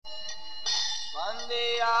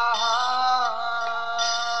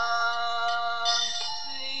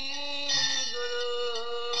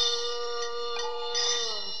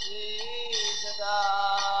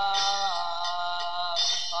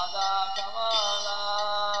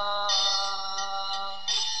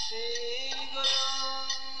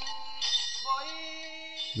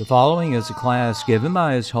The following is a class given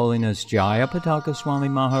by His Holiness Jayapataka Swami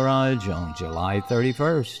Maharaj on July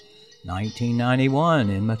 31st, 1991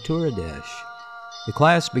 in Mathurādeśa. The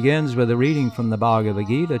class begins with a reading from the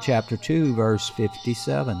Bhagavad-gītā, chapter 2, verse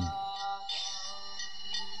 57.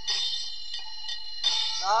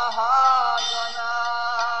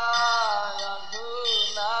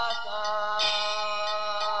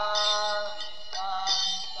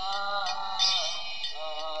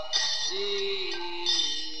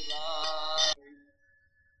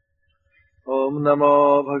 Om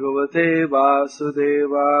Namo Bhagavate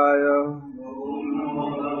Vasudevaya.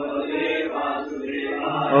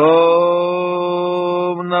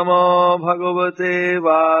 Om Namo Bhagavate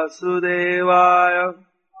Vasudevaya.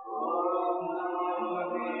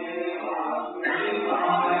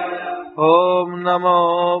 Om Namo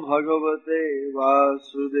Bhagavate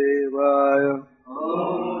Vasudevaya.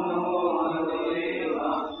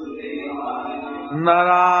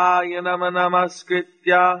 Narayanam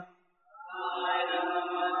Namaskritya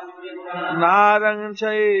Narang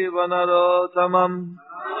Chaiva Narottamam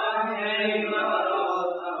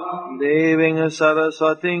Deving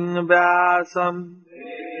Saraswating Vyasam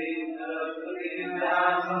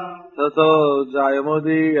Tato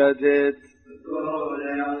Jayamudiyajit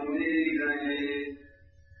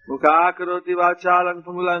Mukhakaroti Vachalang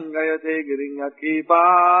Pangulangayate Giringaki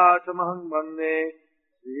Patamahang Bande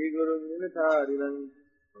Sri Guru Nilatarinang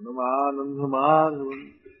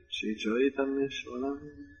Hanumanandhamadhavam Shri Chaitanya Shwaram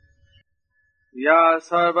Ya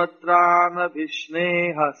sarvatra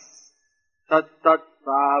vishnehas tat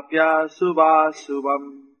prapya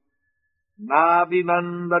subhasubham na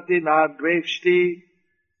vinandati na dveshti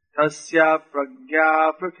tasya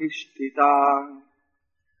pragya pratishtita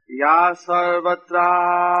Ya sarvatra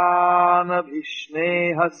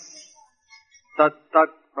vishnehas tat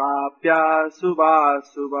prapya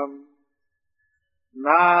subhasubham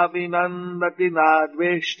na vinandati na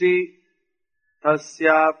dveshti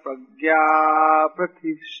Tasya pragya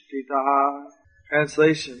pratishtita.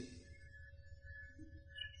 Translation.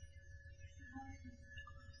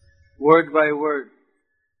 Word by word.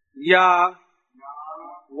 Ya,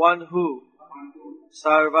 one who.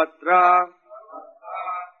 Sarvatra,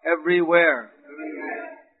 everywhere.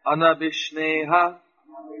 Anabhishneha,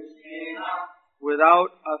 without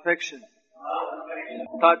affection.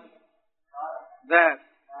 Tat, that.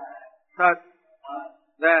 Tat,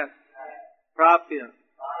 that. Prapya,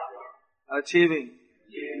 achieving.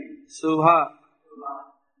 Subha,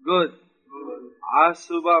 good.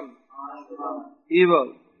 Asubham,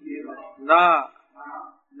 evil. Na,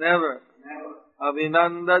 never.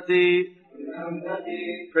 Avinandati,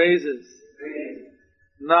 praises.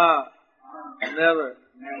 Na, never.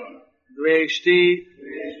 Dveshti,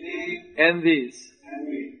 envies.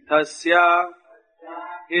 Tasya,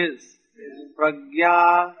 his.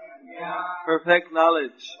 Pragya, perfect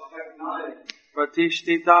knowledge.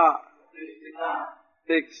 Pratishtita,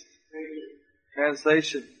 fixed.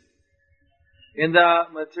 Translation. In the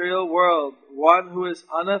material world, one who is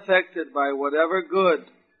unaffected by whatever good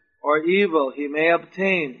or evil he may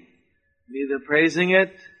obtain, neither praising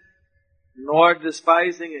it nor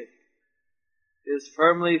despising it, is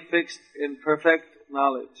firmly fixed in perfect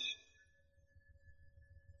knowledge.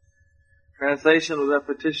 Translation with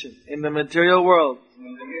repetition. In the material world,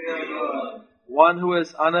 one who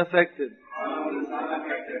is unaffected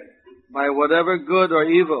by whatever good or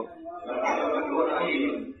evil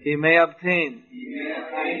he may obtain,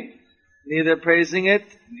 neither praising it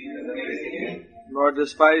nor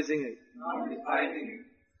despising it,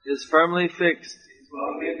 is firmly fixed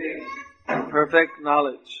in perfect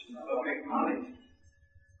knowledge.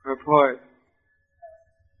 Purport.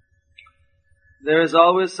 There is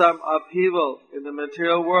always some upheaval in the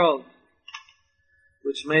material world,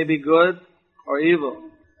 which may be good or evil.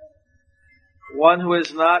 One who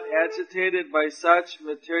is not agitated by such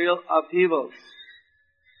material upheavals,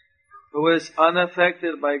 who is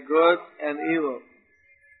unaffected by good and evil,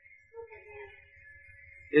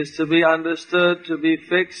 is to be understood to be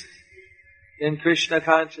fixed in Krishna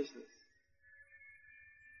consciousness.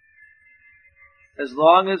 As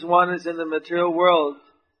long as one is in the material world,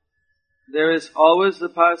 there is always the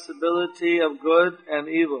possibility of good and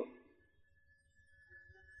evil.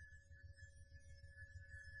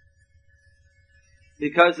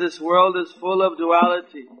 Because this world is full of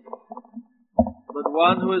duality, but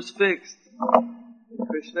one who is fixed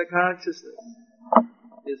Krishna consciousness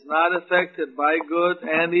is not affected by good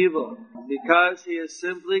and evil because he is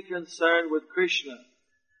simply concerned with Krishna,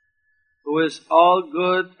 who is all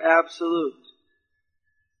good absolute.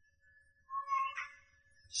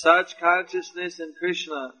 Such consciousness in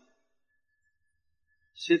Krishna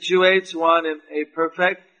situates one in a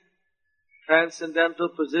perfect transcendental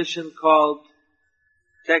position called,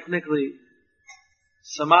 technically,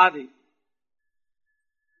 samadhi.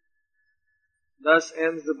 Thus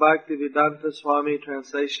ends the Bhakti-vedanta Swami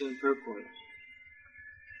translation and purport.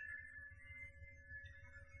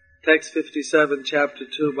 Text 57, chapter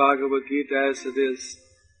 2, Bhagavad-gītā as it is.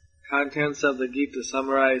 Contents of the Gita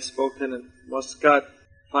summarized, spoken in Muscat,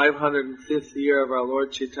 505th year of our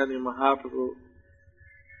Lord Chaitanya Mahaprabhu,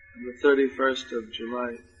 on the 31st of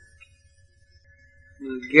July.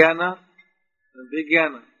 Jnana and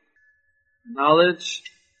Vijnana. Knowledge,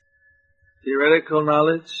 theoretical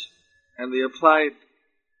knowledge, and the applied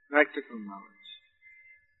practical knowledge.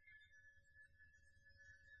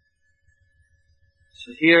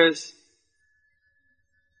 So here's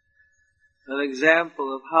an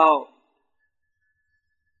example of how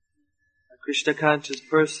a Krishna conscious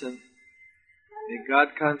person, a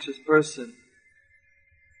God conscious person,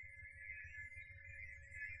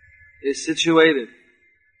 is situated.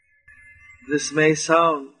 This may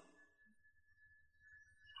sound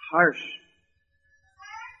harsh,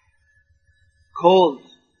 cold.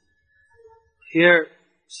 Here,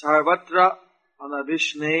 sarvatra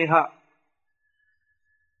anabhishneha.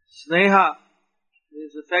 Sneha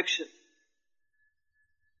means affection.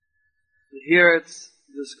 Here it's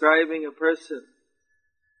describing a person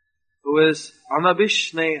who is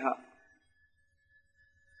anabhishneha.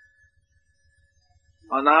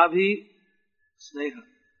 Anabhi sneha.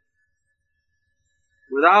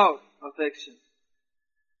 Without affection.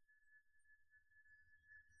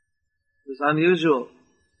 It's unusual.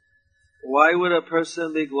 Why would a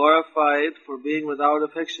person be glorified for being without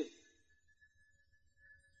affection?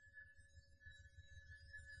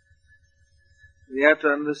 We have to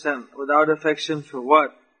understand, without affection for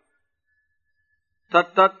what?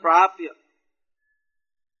 Tat tat prapya.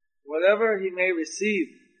 Whatever he may receive,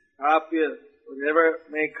 prapya, whatever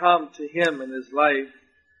may come to him in his life,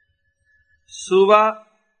 suva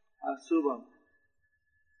asubham.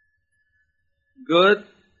 Good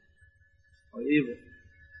or evil.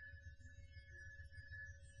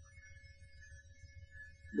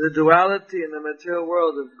 The duality in the material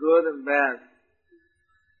world of good and bad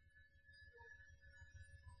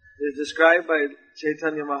is described by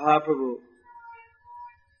Chaitanya Mahaprabhu.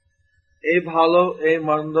 E bhalo, e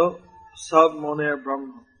mando, sab moner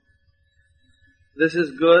brahma. This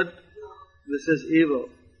is good, this is evil.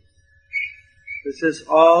 This is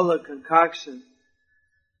all a concoction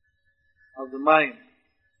of the mind.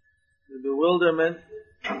 The bewilderment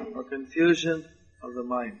or confusion of the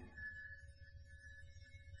mind.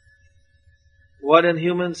 What in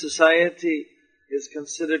human society is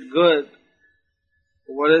considered good,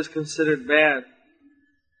 what is considered bad,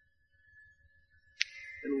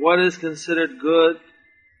 and what is considered good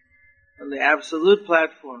on the absolute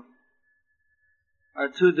platform are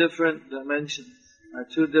two different dimensions, are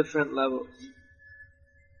two different levels.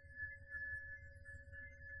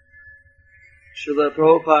 Srila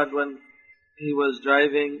Prabhupada, when he was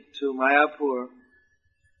driving to Mayapur,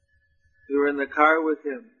 we were in the car with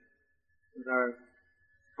him, with our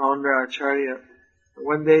founder Acharya.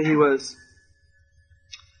 One day he was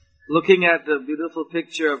looking at the beautiful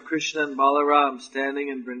picture of Krishna and Balaram standing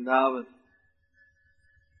in Vrindavan.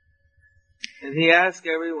 And he asked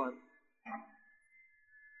everyone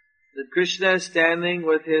that Krishna is standing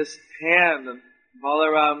with his hand on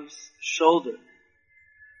Balaram's shoulder.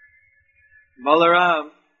 Balaram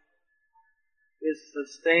is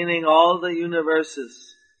sustaining all the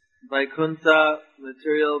universes, Vaikuntha,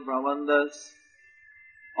 material, Brahmandas,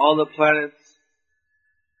 all the planets.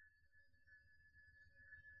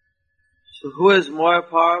 So who is more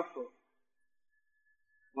powerful?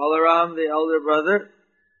 Balaram, the elder brother,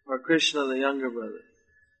 or Krishna, the younger brother?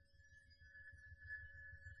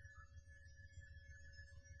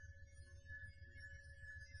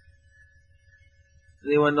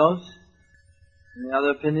 Anyone knows? Any other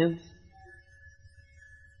opinions?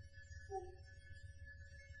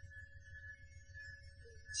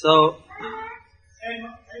 So,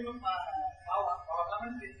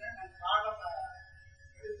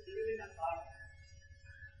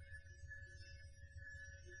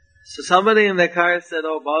 somebody in the car said,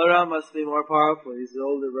 oh, Balaram must be more powerful. He's the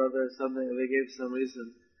older brother or something. And they gave some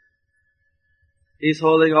reason. He's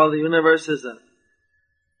holding all the universes up.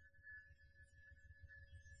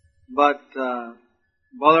 But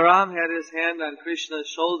Balaram had his hand on Krishna's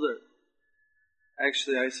shoulder.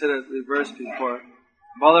 Actually, I said it reversed before.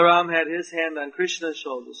 Balaram had his hand on Krishna's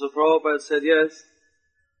shoulder. So Prabhupada said yes,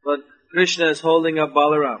 but Krishna is holding up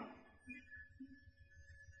Balaram.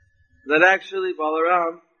 That actually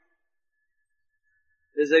Balaram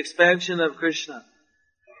is expansion of Krishna.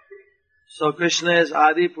 So Krishna is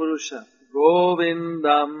Adi Purusha.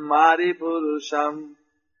 Govindam Adi Purusham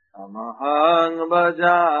Amahang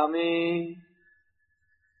Bhajami.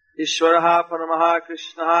 Ishvaraha Paramaha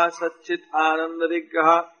Krishnaha Satchit Ananda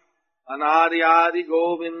Vigraha Anadi Adi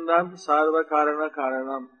Govindam Sarva Karana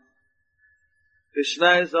Karanam.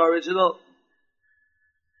 Krishna is the original.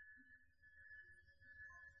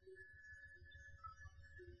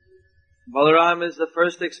 Balaram is the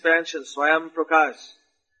first expansion, Swayam Prakash.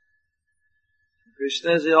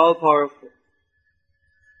 Krishna is the all-powerful.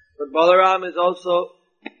 But Balaram is also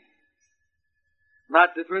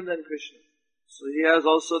not different than Krishna. So he has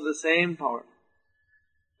also the same power.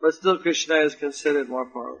 But still Krishna is considered more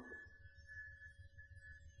powerful.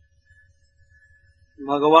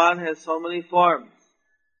 Bhagavan has so many forms.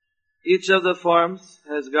 Each of the forms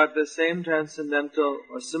has got the same transcendental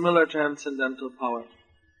or similar transcendental power.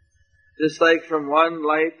 Just like from one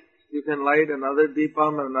light, you can light another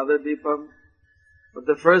deepam and another deepam. But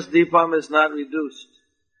the first deepam is not reduced.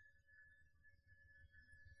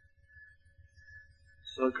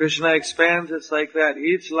 So Krishna expands, it's like that.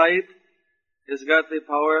 Each light has got the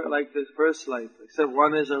power like the first light, except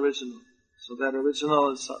one is original. So that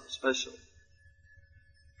original is special.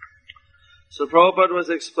 So Prabhupada was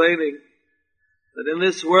explaining that in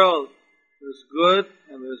this world, there's good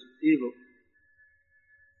and there's evil.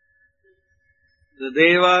 The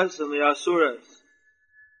Devas and the Asuras.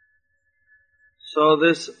 So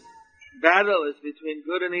this battle is between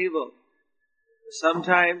good and evil.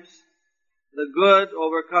 Sometimes the good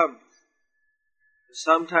overcomes.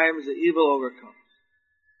 Sometimes the evil overcomes.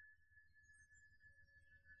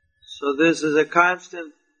 So this is a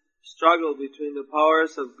constant struggle between the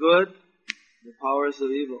powers of good and the powers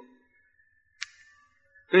of evil.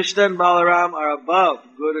 Krishna and Balaram are above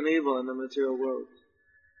good and evil in the material world.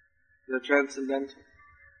 They're transcendental.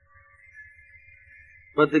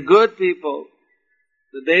 But the good people,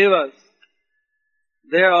 the Devas,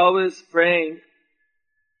 they're always praying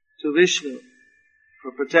to Vishnu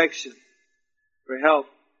for protection, for help,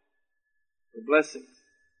 for blessings.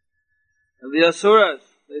 And the Asuras,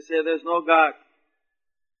 they say there's no God.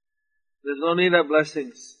 There's no need of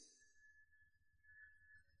blessings.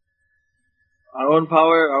 Our own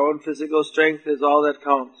power, our own physical strength is all that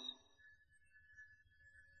counts.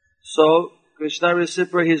 So, Krishna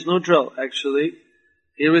he's neutral actually.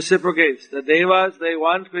 He reciprocates. The Devas, they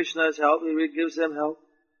want Krishna's help, he gives them help.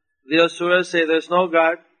 The Asuras say there's no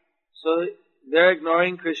God, so they're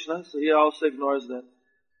ignoring Krishna, so he also ignores them.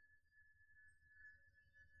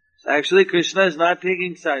 So actually Krishna is not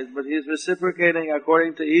taking sides, but he is reciprocating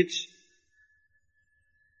according to each.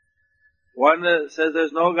 One says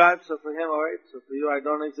there's no God, so for him, alright, so for you I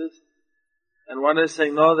don't exist. And one is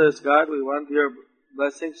saying, no, there's God, we want your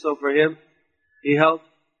blessing, so for him, he helps.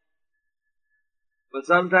 But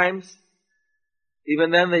sometimes,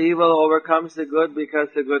 even then the evil overcomes the good because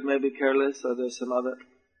the good may be careless or there's some other.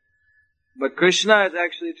 But Krishna is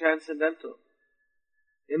actually transcendental.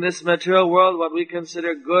 In this material world, what we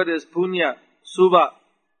consider good is punya, subha.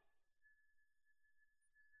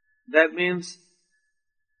 That means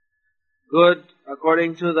good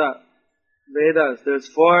according to the Vedas. There's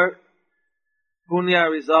 4 punya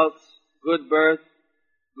results: good birth,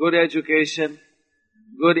 good education,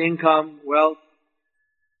 good income, wealth,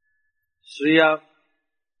 Shriya,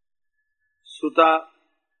 Suta,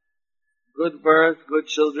 good birth, good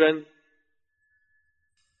children,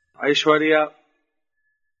 Aishwarya,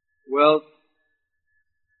 wealth,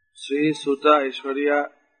 Sri, Suta, Aishwarya,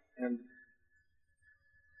 and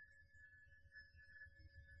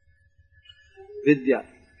Vidya.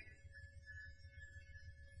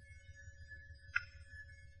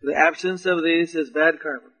 The absence of these is bad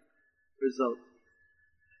karma result.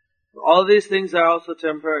 All these things are also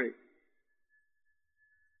temporary.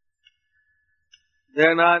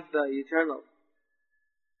 They're not eternal.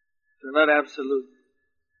 They're not absolute.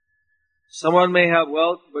 Someone may have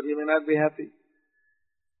wealth, but he may not be happy.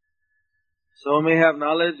 Someone may have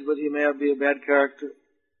knowledge, but he may be a bad character.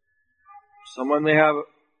 Someone may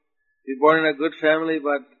be born in a good family,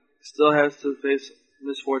 but still has to face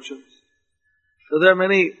misfortunes. So there are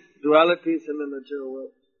many dualities in the material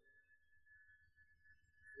world.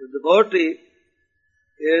 The devotee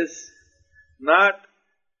is not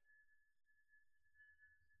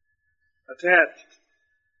attached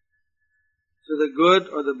to the good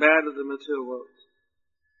or the bad of the material world.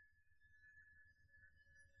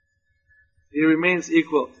 he remains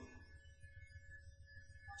equal.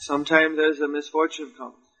 Sometimes there's a misfortune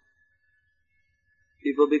comes.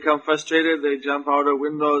 People become frustrated, they jump out of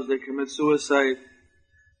windows, they commit suicide,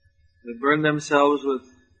 they burn themselves with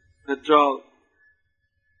petrol.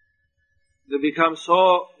 They become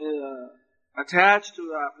so attached to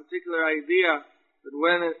a particular idea that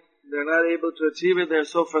when they're not able to achieve it, they're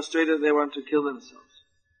so frustrated they want to kill themselves.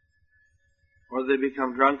 Or they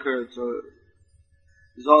become drunkards, or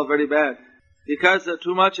it's all very bad. Because of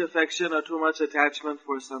too much affection or too much attachment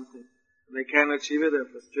for something. They can't achieve it, they're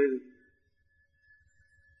frustrated.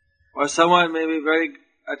 Or someone may be very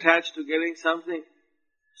attached to getting something,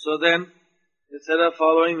 so then, instead of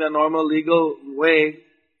following the normal legal way,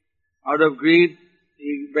 out of greed,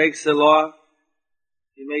 he breaks the law,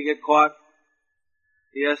 he may get caught,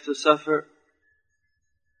 he has to suffer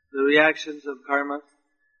the reactions of karma.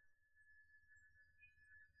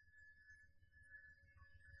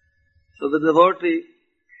 So the devotee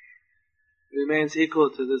remains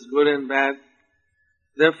equal to this good and bad.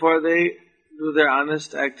 Therefore they do their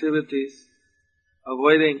honest activities,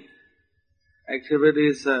 avoiding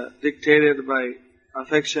activities dictated by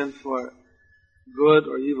affection for good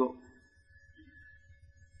or evil.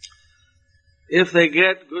 If they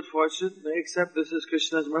get good fortune, they accept this is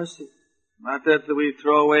Krishna's mercy. Not that we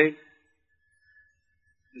throw away.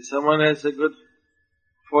 If someone has a good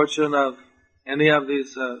fortune of any of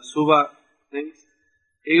these subha things,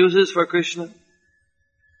 he uses for Krishna,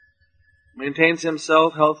 maintains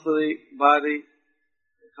himself healthily, body, in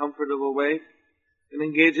a comfortable way, and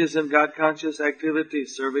engages in God-conscious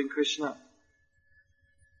activities, serving Krishna.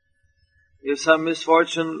 If some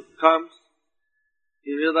misfortune comes,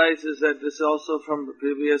 he realizes that this is also from the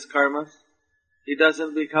previous karmas. He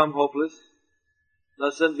doesn't become hopeless,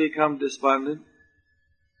 doesn't become despondent,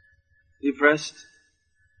 depressed.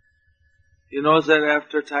 He knows that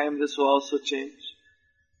after time this will also change.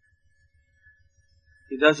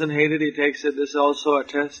 He doesn't hate it, he takes it, this is also a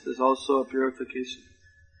test, this is also a purification.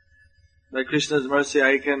 By Krishna's mercy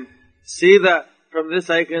I can see that, from this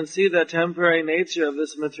I can see the temporary nature of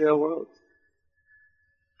this material world.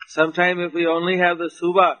 Sometime if we only have the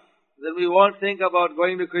subha, then we won't think about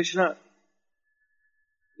going to Krishna.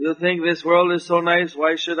 We'll think this world is so nice,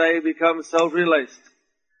 why should I become self-realized?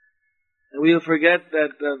 And we'll forget that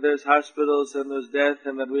there's hospitals and there's death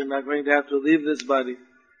and that we're not going to have to leave this body.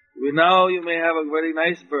 Now you may have a very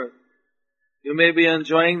nice birth. You may be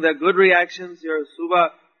enjoying the good reactions, your subha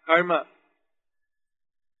karma.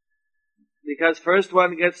 Because first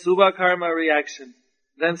one gets subha karma reaction,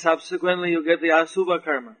 then subsequently you get the asubha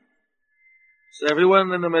karma. So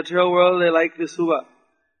everyone in the material world, they like the subha.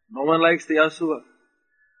 No one likes the asubha.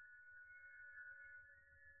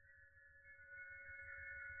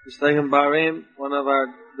 Just like in Bahrain, one of our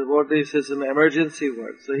devotees is in emergency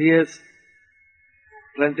ward. So he has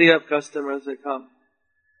plenty of customers that come.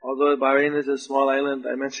 Although Bahrain is a small island,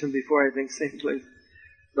 I mentioned before, I think same place.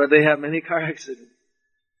 But they have many car accidents.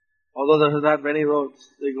 Although there are not many roads.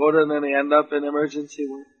 They go to and then they end up in emergency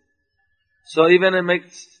ward. So even it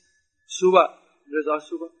makes subha, there's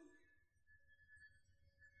asubha.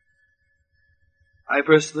 I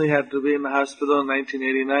personally had to be in the hospital in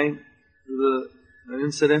 1989 due to an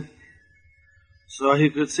incident. So he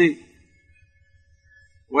could see.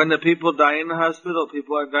 When the people die in the hospital,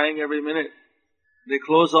 people are dying every minute. They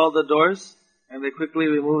close all the doors and they quickly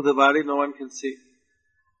remove the body, no one can see.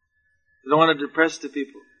 They don't want to depress the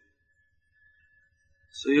people.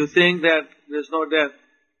 So you think that there's no death.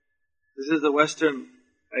 This is the Western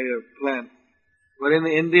plan. But in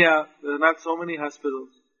India, there are not so many hospitals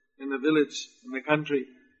in the village, in the country.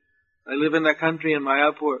 I live in the country in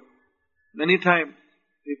Mayapur. Many times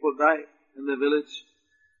people die in the village.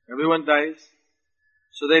 Everyone dies.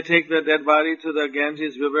 So they take the dead body to the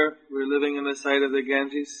Ganges river. We're living on the side of the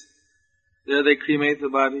Ganges. There they cremate the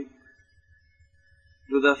body.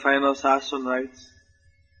 Do the final sasun rites.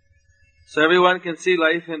 So everyone can see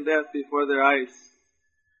life and death before their eyes.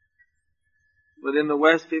 But in the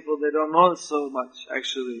West, people, they don't know so much,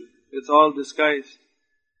 actually. It's all disguised.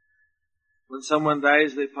 When someone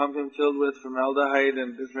dies, they pump him filled with formaldehyde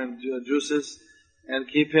and different juices and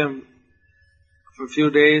keep him for a few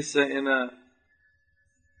days in a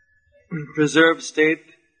preserved state.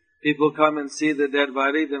 People come and see the dead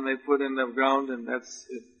body, then they put in the ground and that's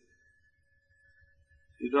it.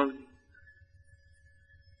 You don't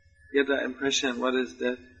get the impression what is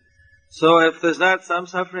death. So if there's not some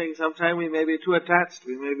suffering, sometimes we may be too attached,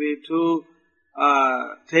 we may be too,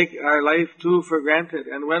 take our life too for granted.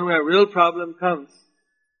 And when a real problem comes,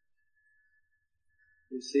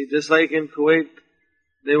 you see, just like in Kuwait,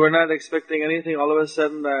 they were not expecting anything, all of a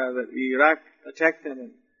sudden Iraq attacked them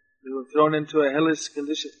and They were thrown into a hellish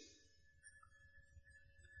condition.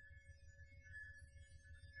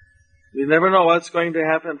 We never know what's going to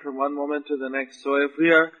happen from one moment to the next. So if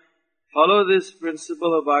we follow this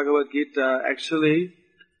principle of Bhagavad-gītā, actually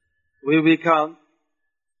we become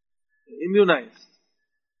immunized.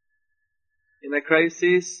 In a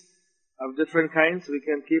crisis of different kinds, we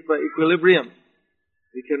can keep an equilibrium.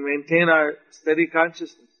 We can maintain our steady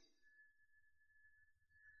consciousness.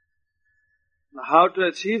 Now, how to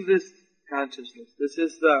achieve this consciousness? This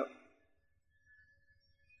is the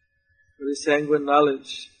very sanguine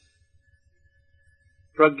knowledge.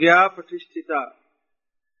 Pragya pratishtita.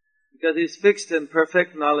 Because he's fixed in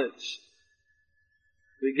perfect knowledge.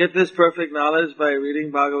 We get this perfect knowledge by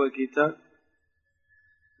reading Bhagavad-gītā.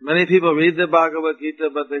 Many people read the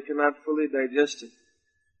Bhagavad-gītā, but they cannot fully digest it.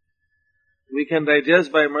 We can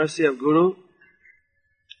digest by mercy of Guru.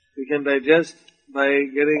 We can digest by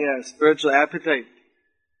getting a spiritual appetite.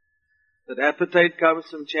 That appetite comes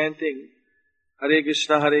from chanting Hare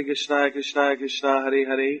Krishna, Krishna Krishna, Hare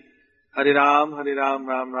Hare, Hare Ram,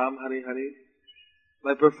 Ram Ram, Hare Hare.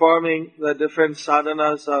 By performing the different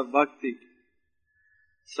sadhanas of Bhakti.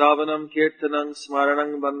 Sravanam, Kirtanam,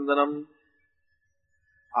 Smaranam, Bandhanam,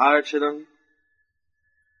 Archanam,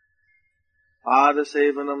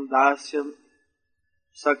 Padasevanam, Dasyam,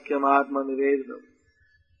 Sakyam, Atma Nivedanam.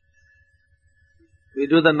 We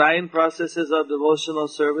do the 9 processes of devotional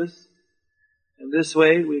service. In this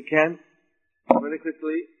way, we can very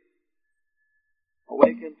quickly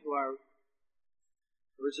awaken to our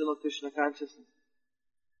original Krishna consciousness.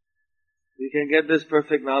 We can get this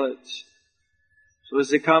perfect knowledge. So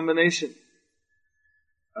it's a combination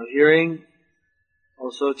of hearing,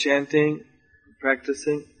 also chanting,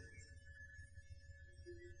 practicing.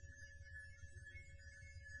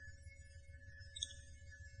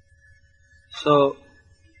 So,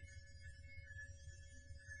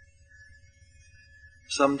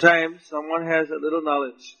 sometimes someone has a little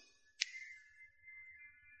knowledge.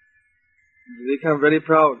 They become very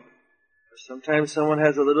proud. Or sometimes someone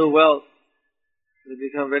has a little wealth. They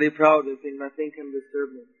become very proud. They think nothing can disturb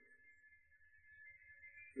them.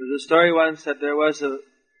 There's a story once that there was a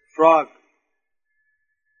frog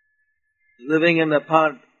living in a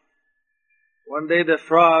pond. One day the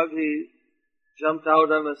frog, he jumped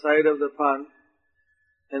out on the side of the pond,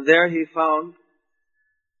 and there he found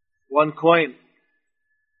 1 coin.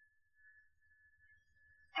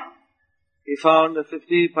 He found a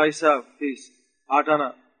 50 paisa piece,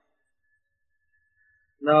 atana.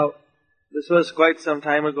 Now, this was quite some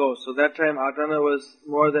time ago, so that time atana was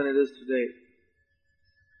more than it is today.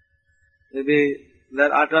 Maybe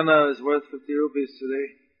that atana is worth 50 rupees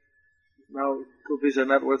today. Now, rupees are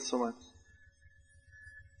not worth so much.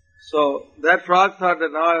 So, that frog thought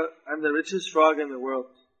that now I'm the richest frog in the world.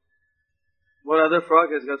 What other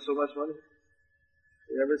frog has got so much money?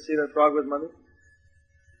 You ever seen a frog with money?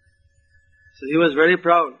 So he was very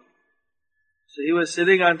proud. So he was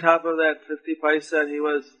sitting on top of that 50 paisa and he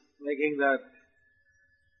was making that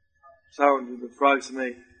sound that the frogs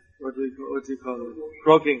make. What do you call it?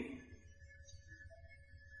 Croaking.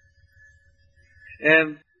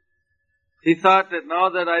 And he thought that now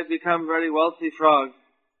that I've become a very wealthy frog,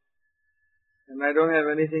 and I don't have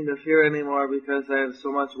anything to fear anymore because I have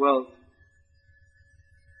so much wealth,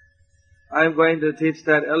 I'm going to teach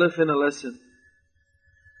that elephant a lesson.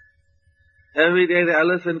 Every day the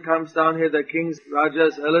elephant comes down here, the king's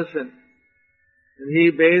Raja's elephant, and he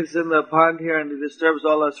bathes in the pond here and he disturbs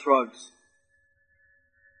all us frogs.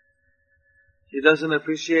 He doesn't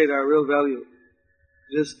appreciate our real value.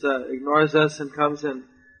 Just ignores us and comes in.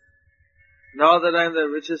 Now that I'm the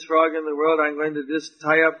richest frog in the world, I'm going to just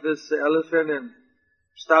tie up this elephant and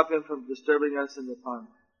stop him from disturbing us in the pond.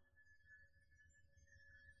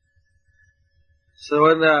 So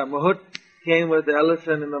when the Mahut came with the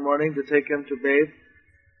elephant in the morning to take him to bathe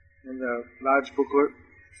in the Raj Pukur,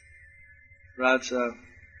 Raj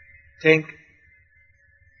tank,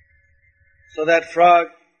 so that frog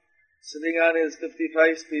sitting on his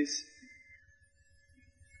 55 piece,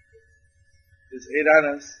 his 8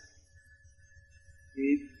 annas,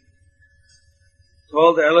 he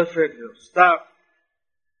told the elephant, stop.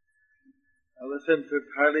 Elephant could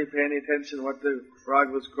hardly pay any attention what the frog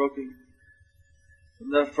was croaking.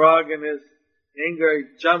 And the frog in his anger,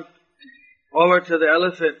 he jumped over to the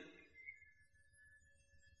elephant,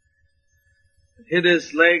 hit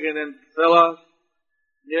his leg and then fell off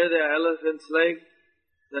near the elephant's leg.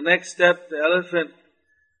 The next step, the elephant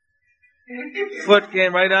foot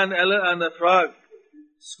came right on the frog.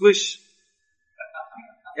 Squish.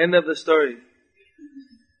 End of the story.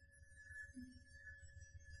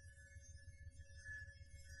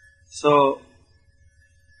 So,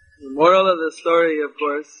 The moral of the story, of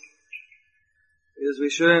course, is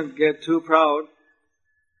we shouldn't get too proud,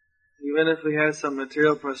 even if we have some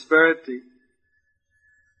material prosperity.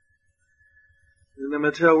 In the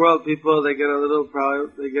material world, people, they get a little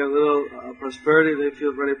proud, they get a little prosperity, they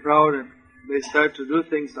feel very proud, and they start to do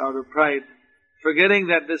things out of pride, forgetting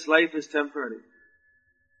that this life is temporary.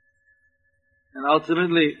 And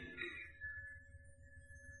ultimately,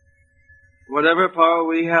 whatever power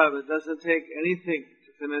we have, it doesn't take anything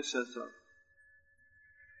to finish us off.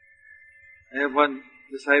 I have one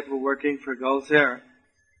disciple working for Gulf Air.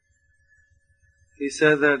 He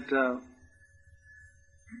said that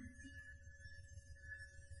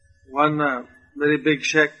one very big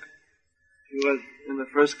sheikh, he was in the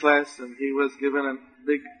first class and he was given a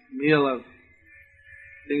big meal of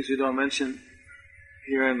things we don't mention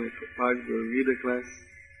here in the Bhagavad-gītā class.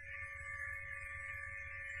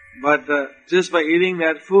 But just by eating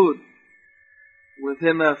that food,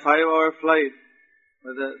 within a 5-hour flight,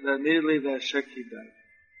 immediately the sheikh died.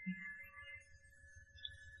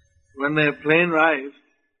 When the plane arrived,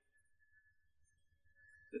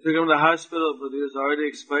 they took him to the hospital, but he was already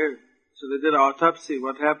expired. So they did an autopsy.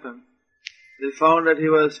 What happened? They found that he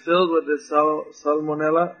was filled with this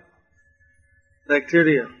salmonella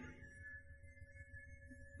bacteria.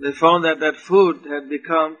 They found that that food had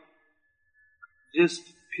become just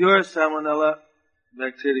pure salmonella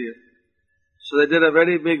bacteria. So they did a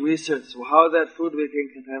very big research, how that food became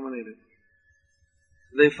contaminated.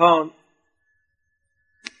 They found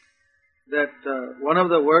that one of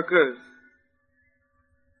the workers,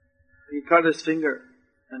 he cut his finger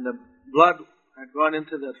and the blood had gone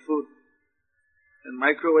into that food. And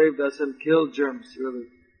microwave doesn't kill germs, really.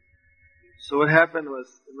 So what happened was,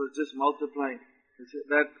 it was just multiplying.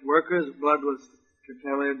 That worker's blood was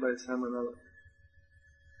contaminated by salmonella.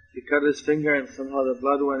 He cut his finger and somehow the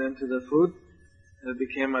blood went into the food and it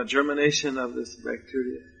became a germination of this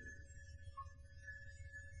bacteria.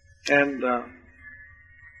 And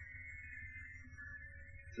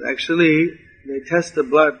actually, they test the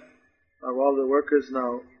blood of all the workers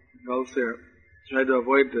now in Gulf Air, try to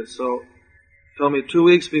avoid this. So, told me 2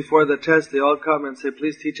 weeks before the test, they all come and say,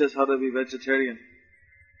 please teach us how to be vegetarian.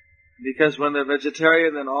 Because when they're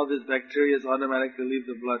vegetarian, then all these bacteria automatically leave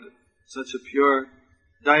the blood. Such a pure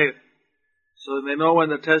diet. So they know when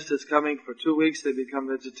the test is coming. For 2 weeks, they become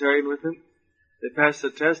vegetarian with it. They pass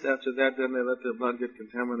the test. After that, then they let their blood get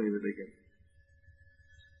contaminated again.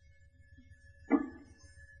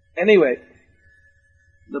 Anyway,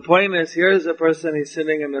 the point is, here is a person, he's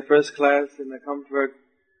sitting in the first class in the comfort.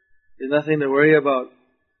 There's nothing to worry about.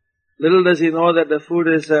 Little does he know that the food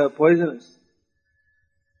is poisonous.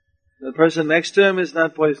 The person next to him is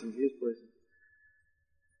not poisoned, he is poisoned.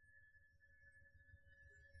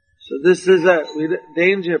 So this is a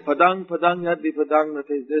danger. Padang yadi padang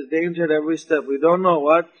nati. There's danger at every step. We don't know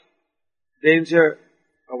what danger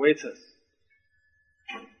awaits us.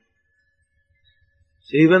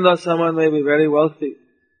 So even though someone may be very wealthy,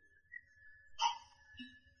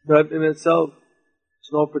 but in itself,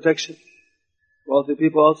 there's no protection. Wealthy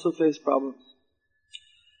people also face problems.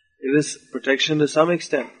 It is protection to some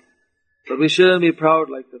extent. But we shouldn't be proud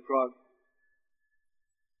like the frog.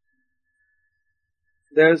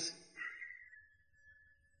 There's,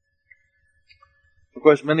 of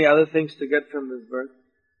course, many other things to get from this birth.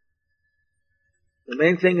 The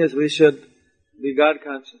main thing is we should be God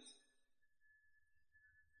conscious.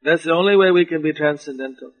 That's the only way we can be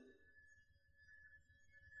transcendental.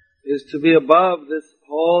 Is to be above this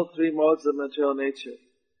whole 3 modes of material nature.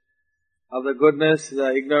 Of the goodness,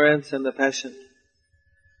 the ignorance and the passion.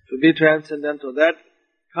 To be transcendental. That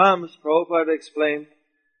comes, Prabhupada explained,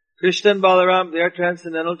 Krishna and Balaram, they are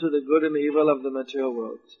transcendental to the good and evil of the material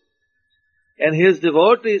world. And his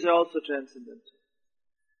devotees are also transcendental.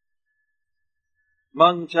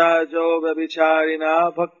 Mangcha jo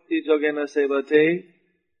vabhicharina bhakti jogena sevate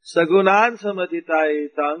sagunan samatitayi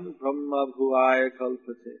tang brahma bhuvaya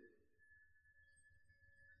kalpate.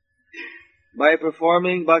 By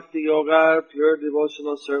performing bhakti yoga, pure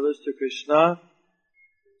devotional service to Krishna,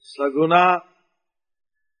 saguna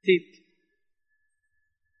tit.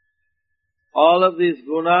 All of these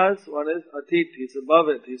gunas, one is atit, he's above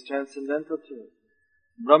it, he's transcendental to it.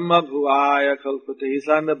 Brahma bhuvaya kalpate, he's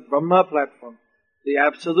on the Brahma platform, the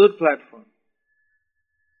absolute platform.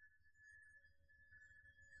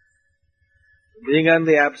 Being on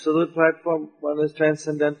the absolute platform, one is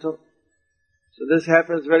transcendental. So this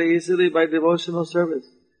happens very easily by devotional service.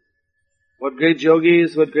 What great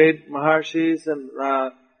yogis, what great maharshis and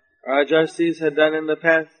rajarsis had done in the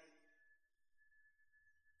past.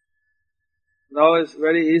 now is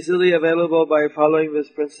very easily available by following this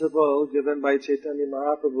principle given by Chaitanya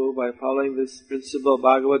Mahaprabhu, by following this principle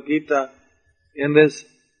Bhagavad-gītā in this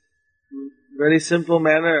very simple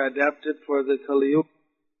manner adapted for the Kali Yuga.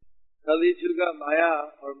 Kali Yuga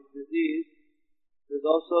Maya or disease is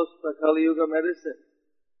also the Kali Yuga medicine.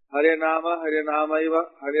 Hare Nama, Hare Namaiva,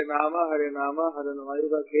 Hare Nama, Hare Nama, Hare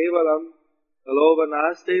Namaiva Kevalam, Kalova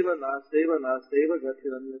Nasteva, Nasteva, Nasteva,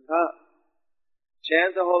 Gatiranyatha.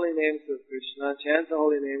 Chant the holy names of Krishna, chant the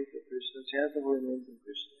holy names of Krishna, chant the holy names of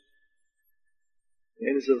Krishna.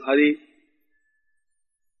 Names of Hari.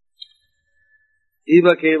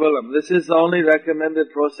 Eva Kevalam. This is the only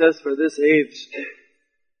recommended process for this age.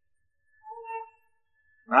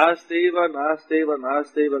 Nasteva, Nasteva,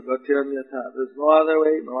 Nasteva, Gatiranyatha. There's no other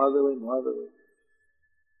way, no other way, no other way.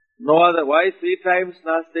 No other. Why 3 times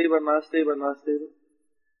Nasteva, Nasteva, Nasteva?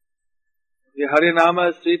 The Harinama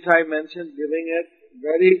is 3 times mentioned, giving it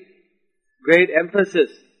very great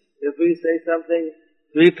emphasis. If we say something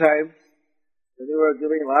 3 times, then we are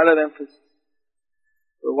giving a lot of emphasis.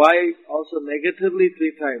 So why also negatively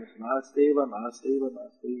 3 times? Nasteva, Nasteva,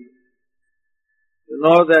 Nasteva. You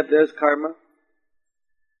know that there's karma,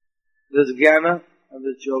 there's jnana, and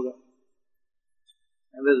there's yoga.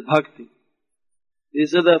 And there's bhakti.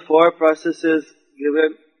 These are the 4 processes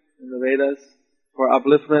given in the Vedas for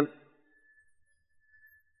upliftment.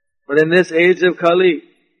 But in this age of Kali,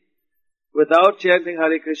 without chanting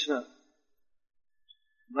Hare Krishna,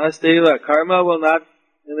 Nasteva, karma will not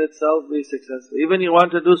in itself be successful. Even you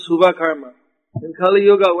want to do Subha karma. In Kali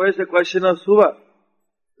Yuga, where's the question of Subha?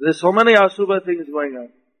 There's so many Asubha things going on.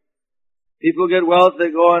 People get wealth, they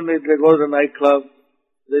go and they go to the nightclub,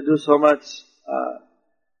 they do so much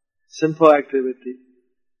simple activity.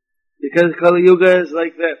 Because Kali Yuga is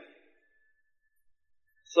like that.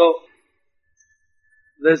 So,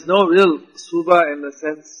 there's no real Subha in the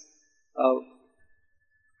sense of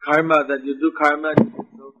karma, that you do karma and you get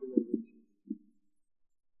self-realization.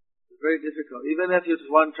 It's very difficult. Even if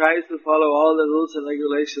one tries to follow all the rules and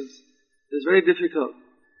regulations, it's very difficult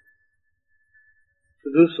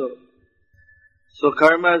to do so. So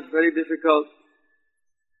karma is very difficult.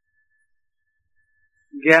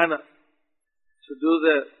 Jnana, to do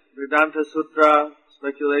the Vedanta Sutra,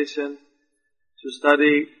 speculation, to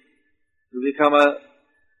study, to become a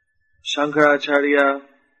Shankaracharya,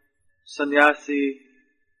 sannyasi,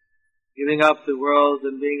 giving up the world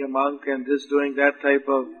and being a monk and just doing that type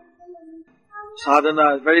of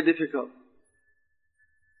sadhana is very difficult.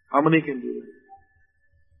 How many can do it?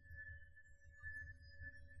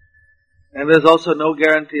 And there's also no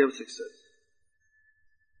guarantee of success.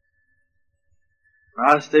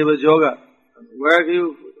 Nasteva yoga.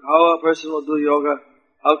 How a person will do yoga?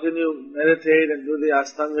 How can you meditate and do the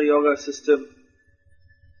Astanga yoga system?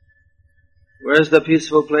 Where's the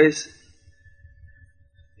peaceful place?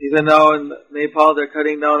 Even now in Nepal, they're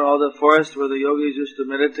cutting down all the forest where the yogis used to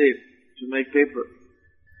meditate, to make paper.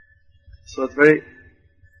 So it's very...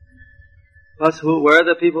 Plus, where are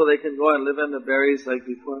the people they can go and live in the berries like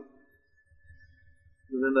before?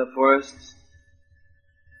 Live in the forests.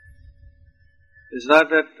 It's not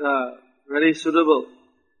that very suitable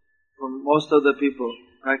for most of the people.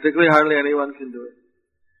 Practically hardly anyone can do it.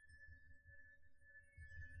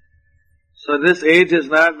 So this age is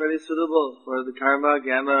not very suitable for the karma,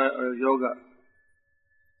 jnana or yoga.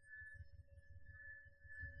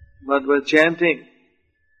 But with chanting,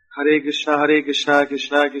 Hare Krishna, Krishna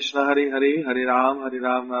Krishna, Hare Hare, Hare Ram,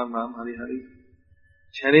 Ram Ram, Hare Hare.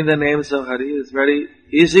 Chanting the names of Hari is very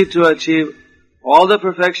easy to achieve all the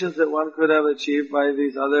perfections that one could have achieved by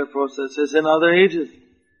these other processes in other ages.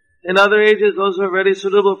 In other ages, those were very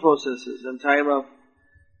suitable processes. In time of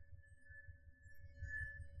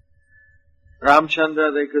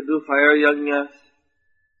Ramchandra, they could do fire yajnas.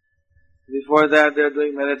 Before that, they're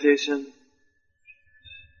doing meditation.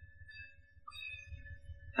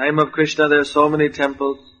 Time of Krishna, there are so many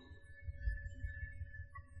temples.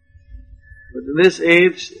 But in this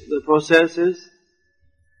age, the process is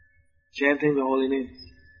chanting the holy names.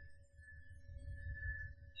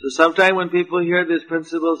 So sometime when people hear these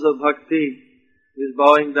principles of bhakti, is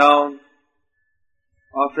bowing down,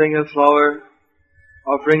 offering a flower,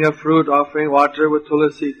 offering a fruit, offering water with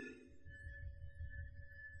tulasi,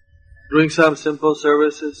 doing some simple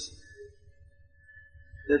services,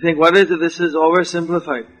 they think, what is it? This is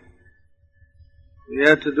oversimplified. We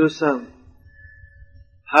have to do some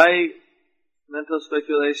high mental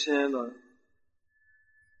speculation, or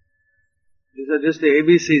these are just the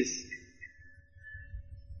ABCs.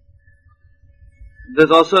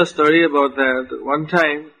 There's also a story about that. One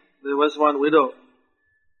time, there was one widow.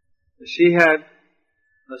 She had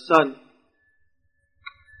a son.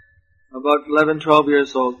 about 11, 12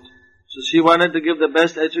 years old. So she wanted to give the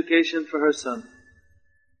best education for her son.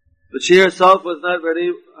 But she herself was not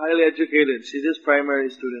very highly educated. She's just primary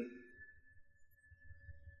student.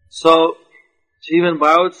 So she even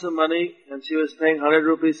borrowed some money, and she was paying 100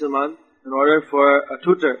 rupees a month in order for a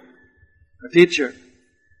tutor, a teacher,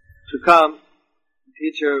 to come and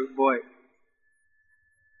teach her boy.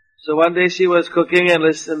 So one day she was cooking and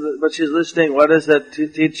but she's listening, what is that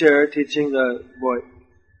teacher teaching the boy?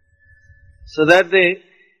 So that day,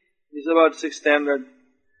 he's about 6th standard,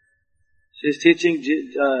 she's teaching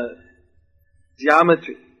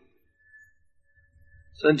geometry.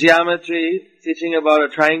 So in geometry, teaching about a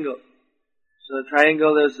triangle. So the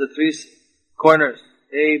triangle, there's the 3 corners,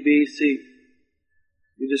 A, B, C.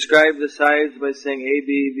 You describe the sides by saying A,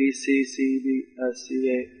 B, B, C, C, B, C,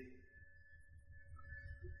 A.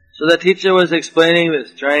 So the teacher was explaining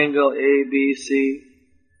this triangle A, B, C,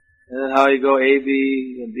 and then how you go A,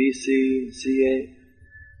 B, and B, C, C,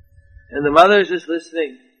 A. And the mother is just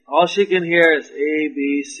listening. All she can hear is A,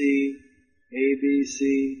 B, C, A, B,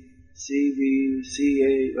 C, C, B, C,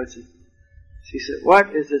 A. What's it? She said,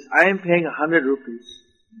 what is this? I am paying 100 rupees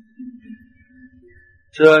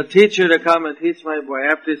to a teacher to come and teach my boy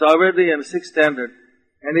after he's already in 6th standard.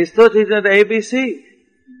 And he's still teaching the ABC.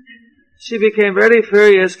 She became very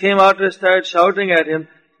furious, came out and started shouting at him,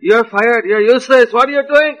 you're fired, you're useless, what are you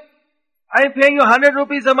doing? I'm paying you 100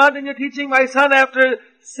 rupees a month and you're teaching my son after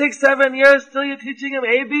 6, 7 years, still you're teaching him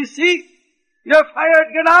ABC. You're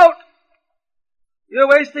fired, get out! You're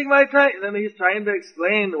wasting my time. Then he's trying to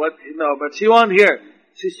explain but she won't hear.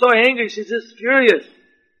 She's so angry, she's just furious.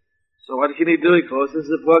 So what can he do? He closes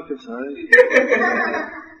the book and says,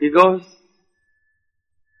 he goes.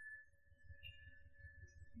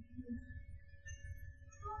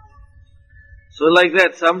 So like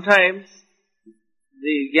that, sometimes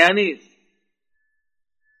the Gyanis,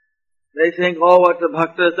 they think, what the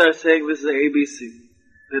Bhaktas are saying, this is ABC.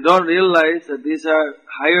 They don't realize that these are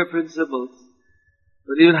higher principles.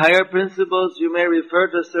 But even higher principles, you may refer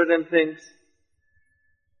to certain things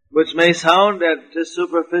which may sound at just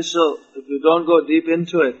superficial. If you don't go deep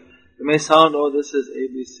into it, it may sound, this is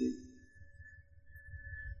ABC.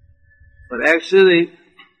 But actually,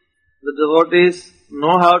 the devotees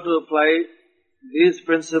know how to apply these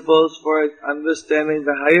principles for understanding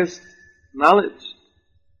the highest knowledge.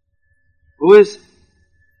 Who is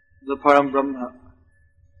the Param Brahma?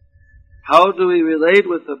 How do we relate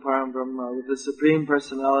with the Param Brahma, with the Supreme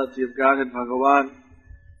Personality of Godhead Bhagavan?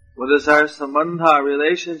 What is our sambandha,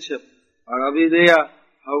 relationship, our avideya,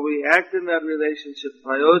 how we act in that relationship,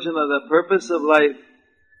 prayojana, the purpose of life?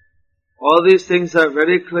 All these things are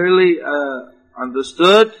very clearly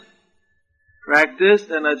understood, practiced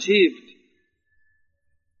and achieved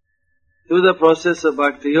through the process of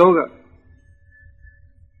Bhakti Yoga.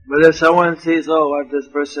 But if someone sees, what this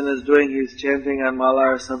person is doing, he's chanting on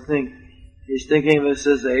mala or something, he's thinking this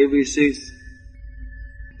is the ABCs.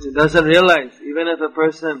 He doesn't realize, even if a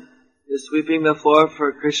person is sweeping the floor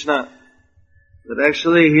for Krishna, that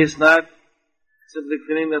actually he's not simply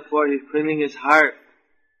cleaning the floor, he's cleaning his heart.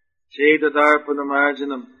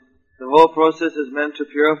 Chaitadharpanamarjanam. The whole process is meant to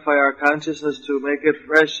purify our consciousness, to make it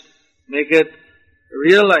fresh, make it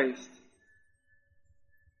realized.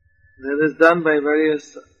 That is done by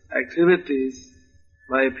various activities,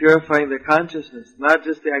 by purifying the consciousness, not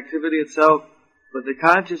just the activity itself, but the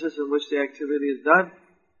consciousness in which the activity is done.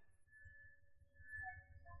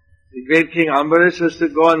 The great King Ambarish was to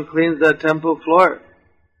go and clean the temple floor.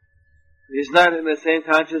 He's not in the same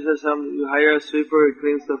consciousness as you hire a sweeper who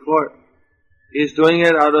cleans the floor. He's doing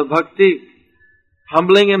it out of bhakti,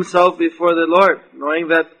 humbling himself before the Lord, knowing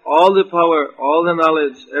that all the power, all the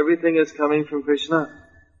knowledge, everything is coming from Krishna.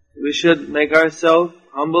 We should make ourselves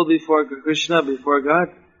humble before Krishna, before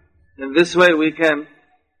God. In this way we can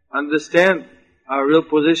understand our real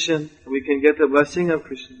position, and we can get the blessing of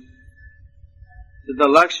Krishna. So the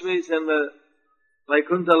Lakshmis and the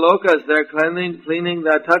Vaikuntha Lokas, they're cleaning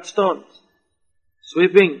the touchstones,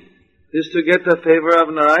 sweeping, just to get the favor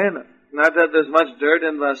of Narayana. Not that there's much dirt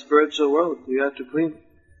in the spiritual world, you have to clean.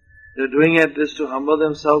 They're doing it just to humble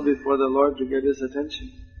themselves before the Lord to get His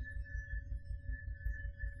attention.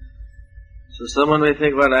 So someone may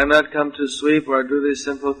think, I'm not come to sweep or do these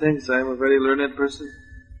simple things, I'm a very learned person.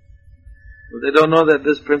 But they don't know that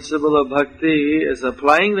this principle of bhakti is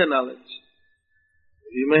applying the knowledge.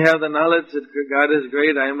 You may have the knowledge that God is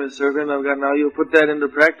great, I am a servant of God. Now you put that into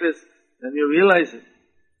practice, then you realize it.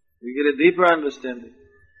 You get a deeper understanding.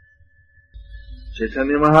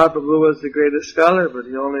 Chaitanya Mahaprabhu was the greatest scholar, but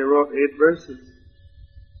he only wrote 8 verses,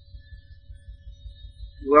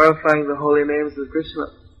 glorifying the holy names of Krishna.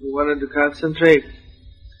 He wanted to concentrate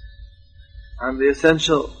on the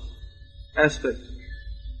essential aspect.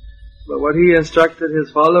 But what he instructed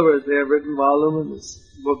his followers, they have written voluminous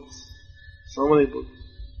books, so many books.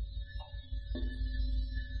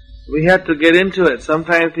 We have to get into it.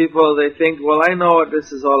 Sometimes people, they think, well, I know what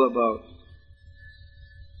this is all about.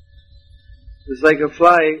 It's like a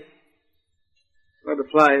fly, not a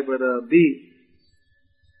fly, but a bee.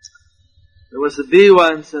 There was a bee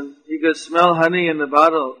once and he could smell honey in the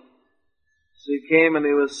bottle. So he came and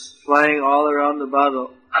he was flying all around the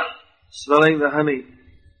bottle, smelling the honey.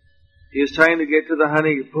 He was trying to get to the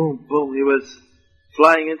honey, boom, boom. He was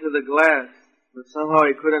flying into the glass, but somehow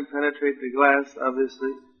he couldn't penetrate the glass,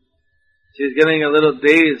 obviously. So he's getting a little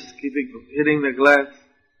dazed, hitting the glass.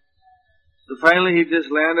 So finally he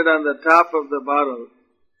just landed on the top of the bottle,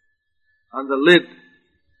 on the lid.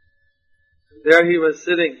 There he was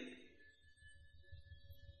sitting,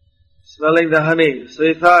 smelling the honey. So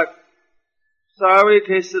he thought, so I already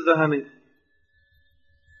tasted the honey.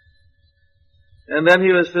 And then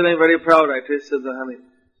he was feeling very proud, I tasted the honey.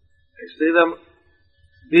 Actually the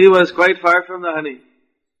bee was quite far from the honey.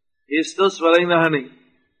 He is still smelling the honey.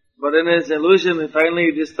 But in his illusion,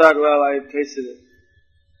 finally he just thought, well, I tasted it.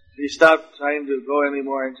 He stopped trying to go any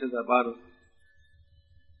more into the bottle.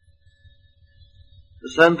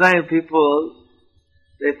 So sometimes people,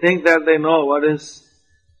 they think that they know what is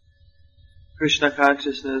Krishna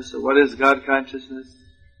consciousness, or what is God consciousness,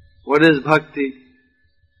 what is Bhakti,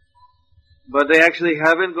 but they actually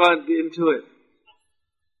haven't gone into it.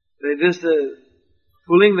 They're just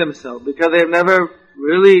fooling themselves because they've never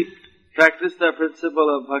really practiced the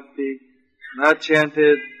principle of Bhakti, not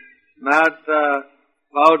chanted, not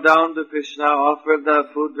bowed down to Krishna, offered the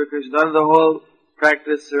food to Krishna, done the whole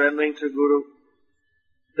practice surrendering to Guru.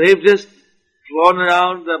 They've just flown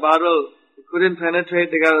around the bottle, they couldn't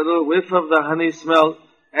penetrate, they got a little whiff of the honey smell,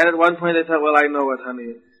 and at one point they thought, well, I know what honey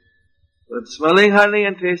is. But smelling honey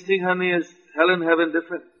and tasting honey is hell and heaven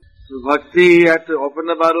different. So Bhakti, you have to open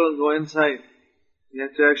the bottle and go inside. You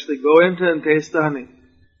have to actually go into and taste the honey.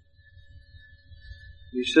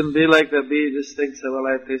 You shouldn't be like the bee, just thinks, well,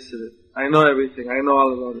 I've tasted it. I know everything, I know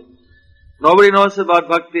all about it. Nobody knows about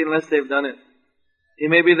Bhakti unless they've done it. He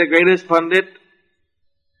may be the greatest Pandit,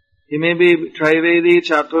 he may be Trivedi,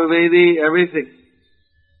 Chaturvedi, everything.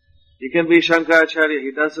 He can be Shankaracharya,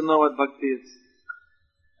 he doesn't know what Bhakti is.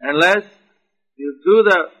 Unless you do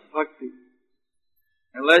the Bhakti,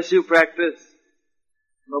 unless you practice,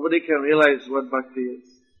 nobody can realize what Bhakti is.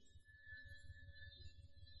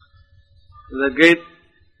 The great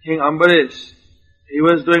King Ambarish, he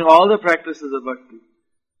was doing all the practices of Bhakti.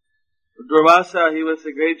 Durvasa, he was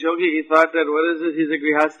a great yogi. He thought that, what is it? He's a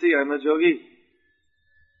grihasti, I'm a yogi.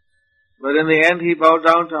 But in the end, he bowed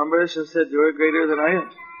down to Ambarish and said, you are greater than I am.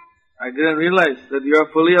 I didn't realize that you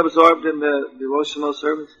are fully absorbed in the devotional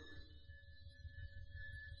service.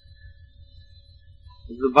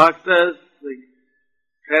 The bhaktas, they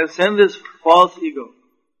transcend this false ego.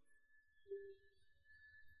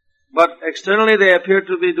 But externally they appear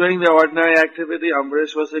to be doing their ordinary activity.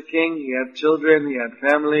 Ambarish was a king, he had children, he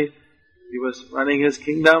had family, he was running his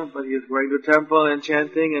kingdom, but he was going to temple and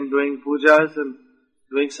chanting and doing pujas and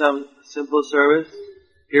doing some simple service,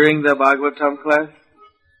 hearing the Bhagavatam class.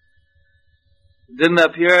 It didn't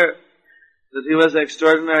appear that he was an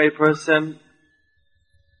extraordinary person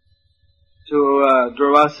to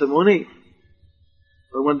Durvasa Muni.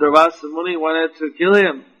 But when Durvasa Muni wanted to kill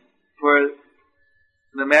him for an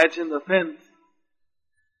imagined offense,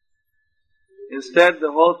 instead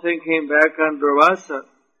the whole thing came back on Durvasa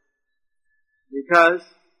because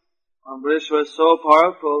Ambarish was so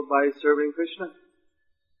powerful by serving Krishna.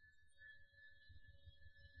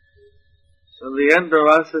 So in the end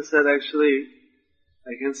Durvasa said, actually,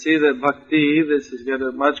 I can see that Bhakti, this has got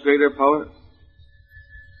a much greater power.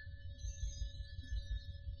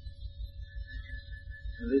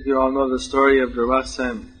 I think you all know the story of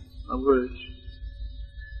Durvasa and Ambarish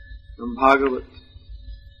from Bhagavad.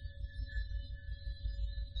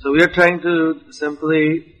 So we are trying to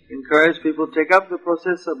simply encourage people to take up the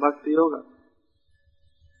process of Bhakti Yoga.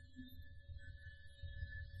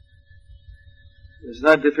 It's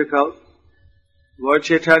not difficult. Lord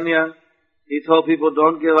Chaitanya, he told people,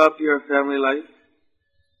 don't give up your family life.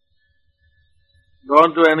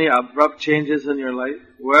 Don't do any abrupt changes in your life.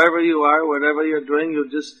 Wherever you are, whatever you're doing, you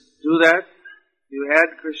just do that. You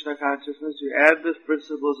add Krishna consciousness, you add the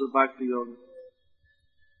principles of Bhakti Yoga.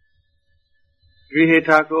 Grihe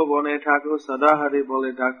Thako, Bone Thako, Sada Hari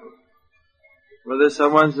Bole Thako. Whether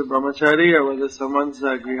someone's a brahmachari or whether someone's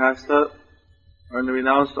a grihastha or in the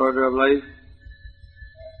renounced order of life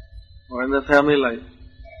or in the family life,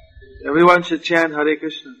 everyone should chant Hare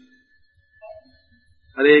Krishna.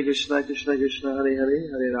 Hare Krishna, Krishna Krishna, Hare Hare,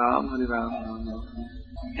 Hare Ram, Hare Ram, Ram Ram.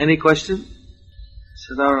 Any question?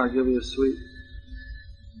 Sit down, I'll give you a sweet.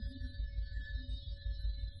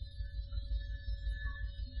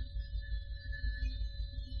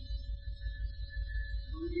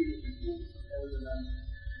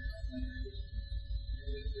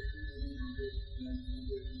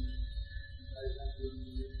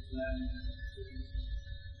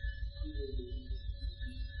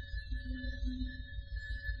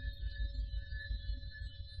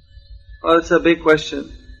 Well, it's a big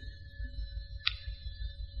question.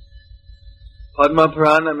 Padma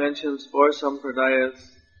Purana mentions 4 sampradayas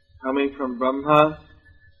coming from Brahma,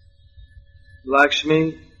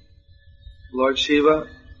 Lakshmi, Lord Shiva,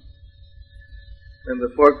 and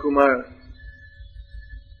the 4 Kumara.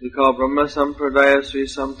 We call Brahma Sampradaya, Sri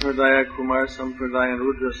Sampradaya, Kumar Sampradaya, and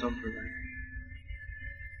Rudra Sampradaya.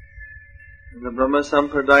 In the Brahma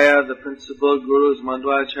Sampradaya, the principal guru is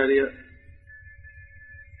Madhvacharya.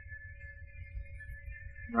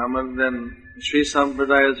 Then Sri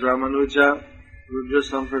Sampradaya is Ramanuja, Rudra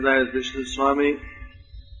Sampradaya is Vishnu Swami,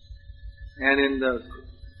 and in the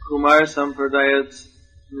Kumar Sampradaya it's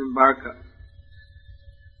Nimbarka.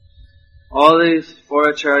 All these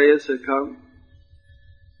 4 acharyas have come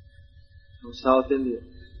from South India.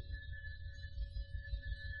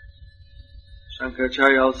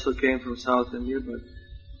 Shankaracharya also came from South India, but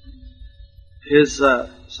his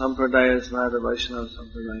Sampradaya is not a Vaishnava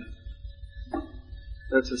Sampradaya.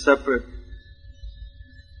 That's a separate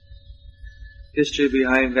history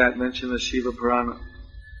behind that mentioned in the Shiva Purana.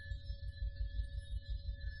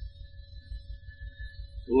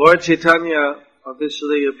 Lord Chaitanya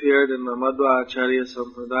officially appeared in the Madhva Acharya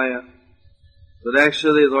Sampradaya, but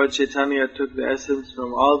actually Lord Chaitanya took the essence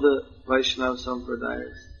from all the Vaishnava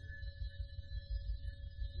Sampradayas.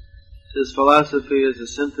 His philosophy is a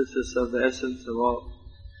synthesis of the essence of all.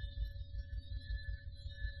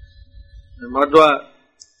 The Madhva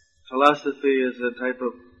philosophy is a type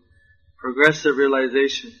of progressive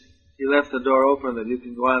realization. He left the door open that you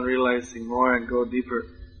can go on realizing more and go deeper.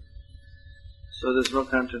 So there's no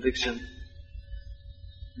contradiction.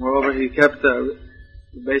 Moreover, he kept the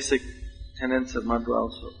basic tenets of Madhva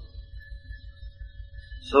also.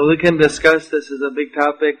 So we can discuss, this is a big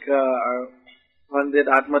topic. Our Pandit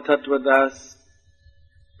Atma Tattva Das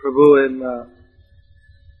Prabhu in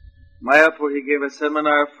Mayapur, he gave a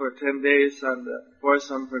seminar for 10 days on the 4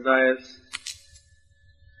 sampradayas.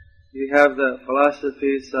 You have the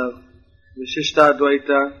philosophies of Vishishta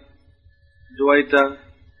Dvaita, Dvaita,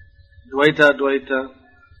 Dvaita Dvaita,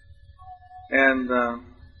 and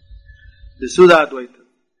Visuddha Dvaita,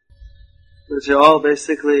 which are all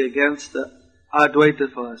basically against the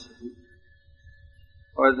Advaita philosophy,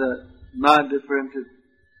 or the non-differentiated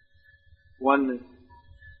oneness.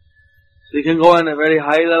 So you can go on a very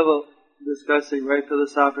high level discussing very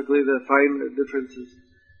philosophically the fine differences.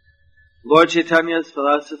 Lord Chaitanya's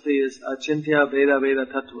philosophy is Achintya Veda Veda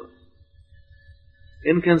Tattva.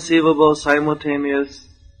 Inconceivable, simultaneous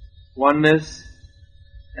oneness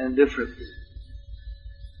and difference.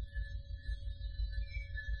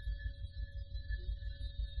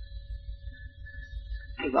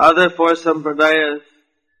 The other 4 sampradayas,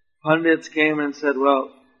 Pandits came and said,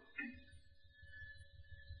 well,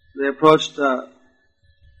 they approached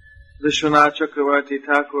Vishwanath Chakravarti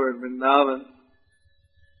Thakur in Vrindavan,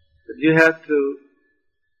 that you have to,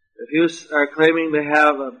 if you are claiming to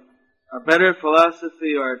have a better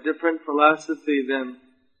philosophy or a different philosophy than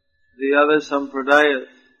the other sampradayas,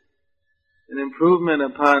 an improvement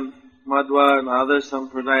upon Madhva and other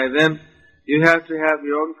sampradaya, then you have to have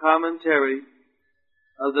your own commentary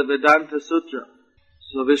of the Vedanta Sutra.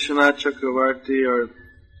 So Vishwanath Chakravarti or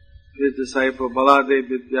his disciple Baladev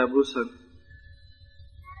Vidyabhusan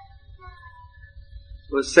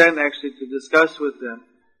was sent actually to discuss with them.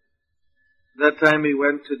 That time he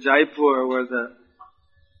went to Jaipur where the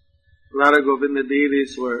Radha Govinda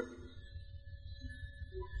deities were.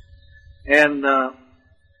 And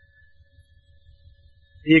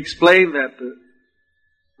he explained that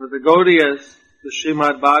for the Gaudiyas, the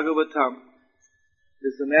Srimad Bhagavatam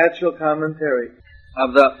is the natural commentary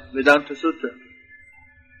of the Vedanta Sutra.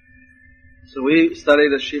 So we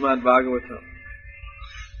studied the Srimad Bhagavatam.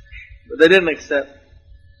 But they didn't accept.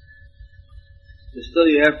 Still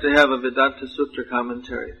you have to have a Vedanta Sutra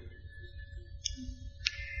commentary.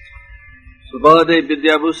 So Baladev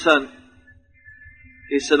Vidyabhusan,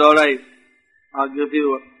 he said, alright,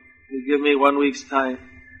 you give me 1 week's time.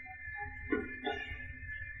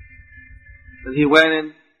 And he went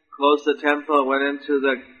in, closed the temple, went into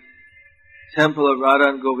the temple of Radha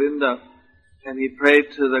and Govinda, and he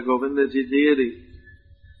prayed to the Govindaji deity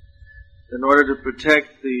in order to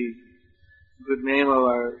protect the good name of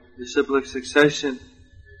our disciplic succession,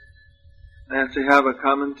 I have to have a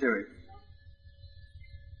commentary.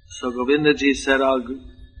 So Govindaji said, I'll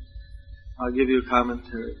give you a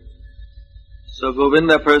commentary. So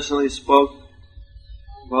Govinda personally spoke.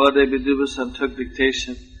 Baladev Vidyabhushan took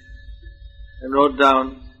dictation and wrote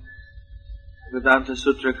down Vedanta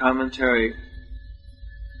Sutra commentary.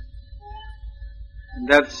 And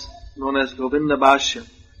that's known as Govinda Bhashya.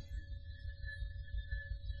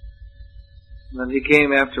 When he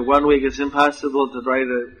came after 1 week, it's impossible to write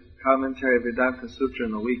a commentary of Vedanta Sutra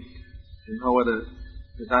in a week. You know what a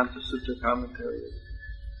Vedanta Sutra commentary is.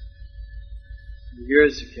 In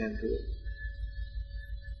years you can't do it.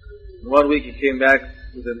 In 1 week he came back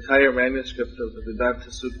with the entire manuscript of the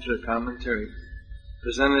Vedanta Sutra commentary,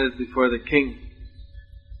 presented it before the king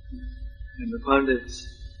and the pundits.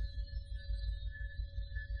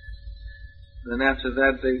 Then after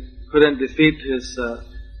that they couldn't defeat his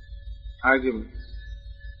argument.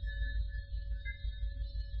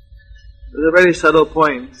 These are very subtle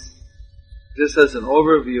points. Just as an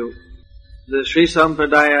overview, the Sri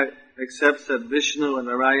Sampradaya accepts that Vishnu and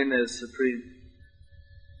Narayana is supreme.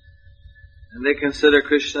 And they consider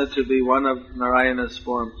Krishna to be one of Narayana's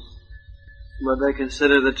forms. But they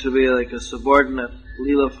consider that to be like a subordinate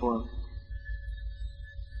Leela form.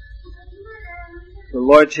 The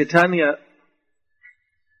Lord Chaitanya,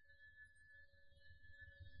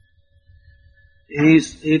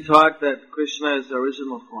 he taught that Krishna is the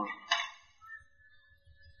original form.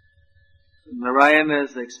 Narayana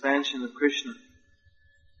is the expansion of Krishna.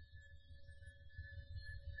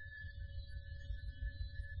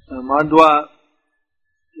 Madhva,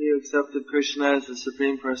 he accepted Krishna as the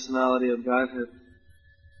Supreme Personality of Godhead.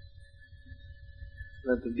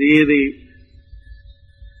 That the deity,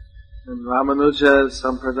 in Ramanuja's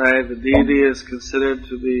Sampradaya, the deity is considered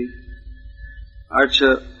to be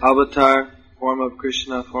Archa Avatar, form of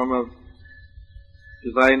Krishna, form of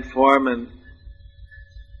divine form, and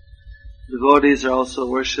devotees are also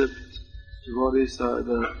worshipped. Devotees are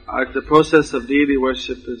the process of deity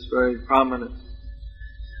worship is very prominent.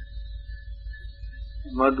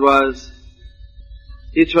 Madhvas,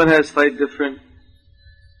 each one has slight different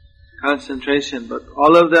concentration, but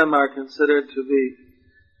all of them are considered to be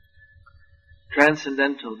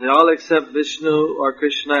transcendental. They all accept Vishnu or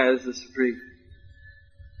Krishna as the Supreme.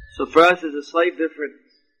 So for us, it's a slight difference.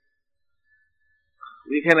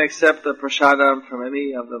 We can accept the prasadam from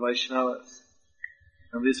any of the Vaishnavas,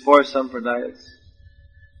 from these 4 sampradayas.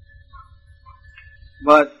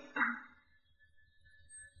 But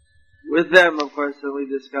with them, of course, when we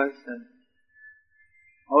discuss, and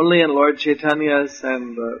only in Lord Chaitanya's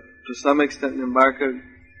and to some extent Nimbarka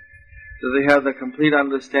do they have the complete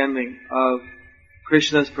understanding of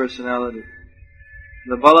Krishna's personality.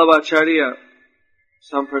 The Balabhacharya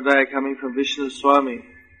Sampradaya coming from Vishnu Swami,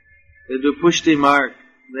 they do Pushti Marg.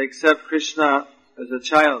 They accept Krishna as a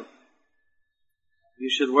child. You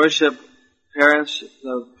should worship, parents,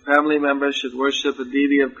 the family members should worship a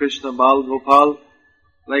deity of Krishna, Bal Gopal,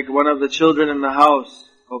 like one of the children in the house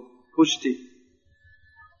of Pushti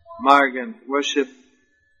Marg, and worship.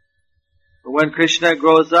 But when Krishna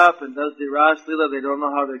grows up and does the Ras Leela, they don't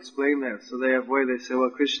know how to explain that. So they avoid. They say, well,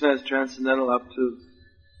 Krishna is transcendental up to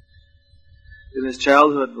in his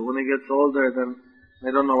childhood, but when he gets older, then they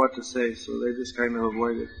don't know what to say, so they just kind of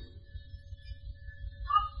avoid it.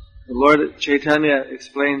 The Lord Chaitanya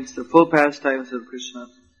explains the full pastimes of Krishna.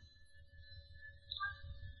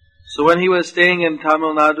 So when he was staying in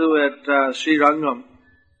Tamil Nadu at Sri Rangam,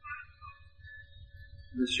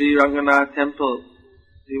 the Sri Ranganath temple,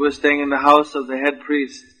 he was staying in the house of the head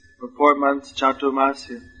priest for 4 months,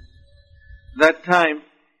 Chaturmasya. That time,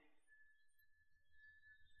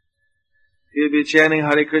 he would be chanting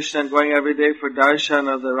Hare Krishna and going every day for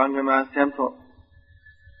darshan of the Ranganath temple.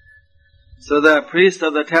 So the priest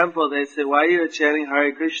of the temple, they say, why are you chanting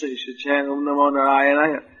Hare Krishna? You should chant Om Namo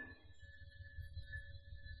Narayanaya.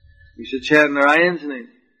 You should chant Narayan's name.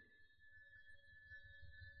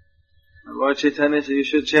 And Lord Chaitanya said, you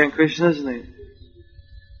should chant Krishna's name.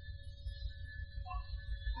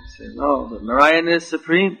 They say, no, but Narayan is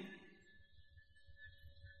supreme.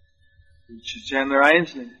 You should chant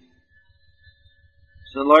Narayan's name.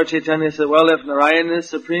 So Lord Chaitanya said, well, if Narayan is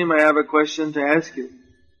supreme, I have a question to ask you.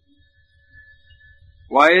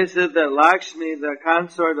 Why is it that Lakshmi, the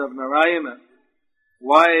consort of Narayana,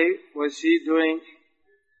 why was she doing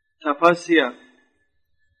tapasya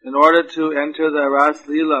in order to enter the Ras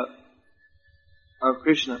Leela of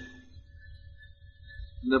Krishna?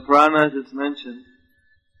 In the Puranas it's mentioned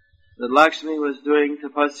that Lakshmi was doing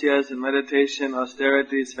tapasyas and meditation,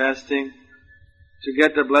 austerities, fasting, to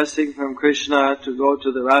get the blessing from Krishna to go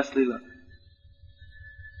to the Ras Leela.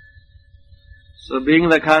 So being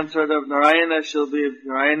the consort of Narayana, if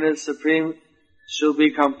Narayana is supreme, she'll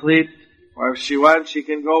be complete. Or if she wants, she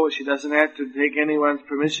can go. She doesn't have to take anyone's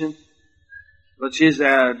permission. But she's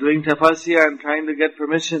doing tapasya and trying to get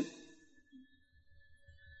permission.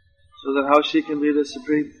 So that how she can be the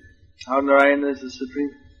supreme. How Narayana is the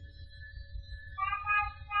supreme.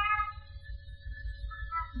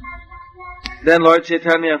 Then Lord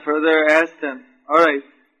Chaitanya further asked them, alright,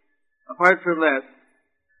 apart from that,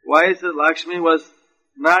 why is it Lakshmi was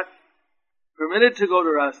not permitted to go to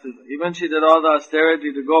Ras Leela? Even she did all the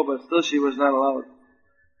austerity to go, but still she was not allowed.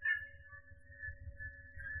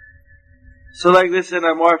 So like this in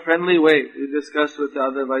a more friendly way, we discussed with the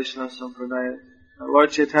other Vaishnava Sampradaya.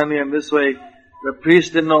 Lord Chaitanya in this way, the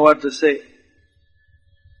priest didn't know what to say.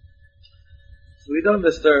 So we don't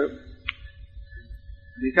disturb,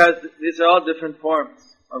 because these are all different forms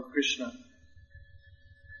of Krishna.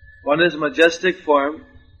 One is majestic form.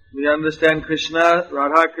 We understand Krishna,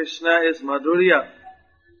 Radha Krishna is Madhurya.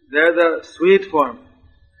 They're the sweet form.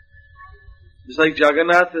 Just like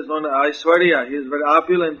Jagannath is known as Aishwarya, he is very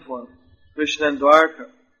opulent form. Krishna and Dwarka.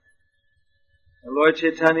 And Lord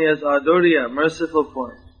Chaitanya is Adurya, merciful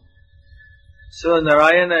form. So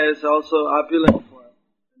Narayana is also opulent form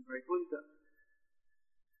in Vaikuntha.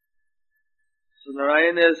 So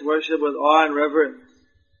Narayana is worshipped with awe and reverence.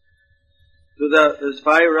 There's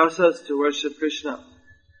 5 rasas to worship Krishna.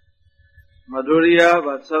 Madhurya,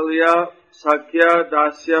 Vatsalya, Sakya,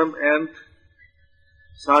 Dasyam and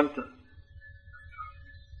Santa.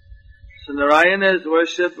 So Narayana is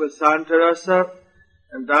worshipped with Santa Rasa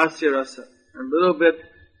and Dasya Rasa. And a little bit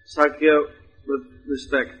Sakya with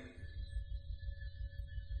respect.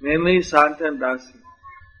 Mainly Santa and Dasya.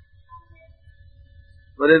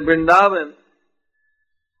 But in Vrindavan,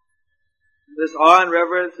 this awe and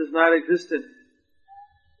reverence is not existent.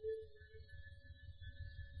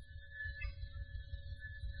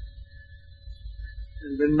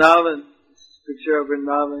 In Vrindavan, picture of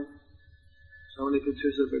Vrindavan, so many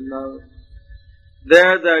pictures of Vrindavan.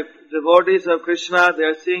 There the devotees of Krishna, they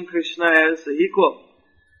are seeing Krishna as the equal.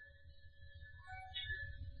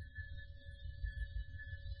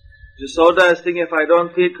 Jasoda is thinking, if I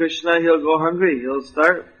don't feed Krishna, he'll go hungry, he'll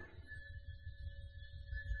starve.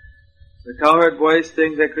 The cowherd boys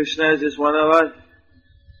think that Krishna is just one of us.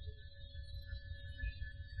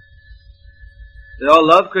 They all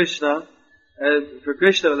love Krishna, and for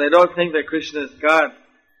Krishna, they don't think that Krishna is God.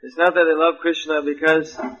 It's not that they love Krishna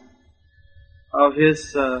because of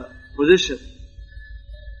his position.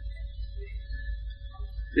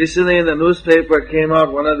 Recently in the newspaper came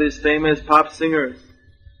out one of these famous pop singers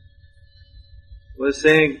was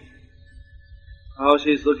saying how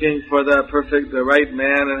she's looking for the right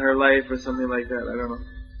man in her life or something like that. I don't know.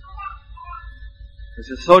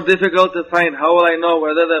 It's so difficult to find. How will I know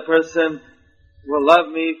whether that person will love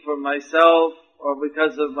me for myself or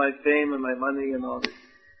because of my fame and my money and all this?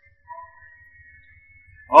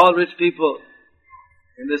 All rich people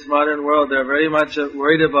in this modern world, they're very much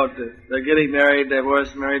worried about this. They're getting married,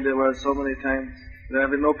 divorced so many times. They're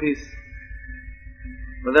having no peace.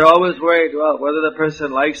 But they're always worried, well, whether the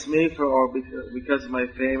person likes me or because of my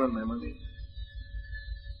fame and my money.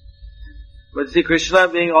 But see, Krishna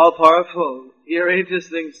being all-powerful, he arranges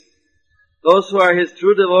things. Those who are his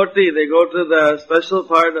true devotee, they go to the special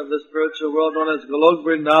part of the spiritual world known as Golok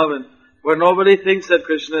Vrindavan, where nobody thinks that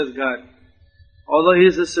Krishna is God. Although he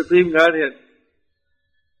is the supreme Godhead.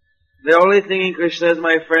 They're only thinking Krishna is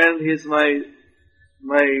my friend, he's my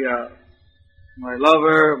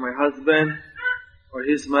lover, my husband, or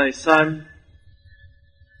he's my son.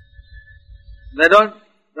 The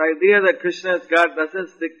idea that Krishna is God doesn't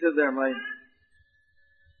stick to their mind.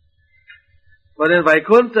 But in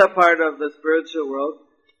Vaikuntha part of the spiritual world,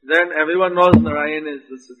 then everyone knows Narayana is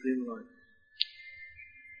the Supreme Lord.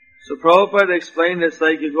 So Prabhupada explained it's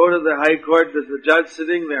like you go to the high court, there's a judge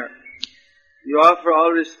sitting there. You offer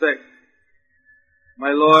all respect.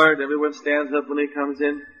 My Lord, everyone stands up when he comes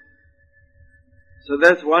in. So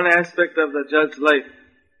that's one aspect of the judge's life.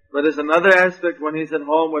 But there's another aspect when he's at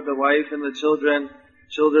home with the wife and the children.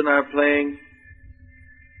 Children are playing.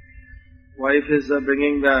 Wife is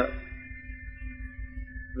bringing the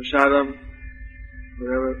prasadam,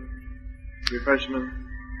 whatever, refreshment.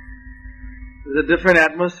 There's a different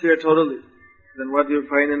atmosphere totally than what you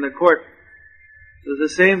find in the court. So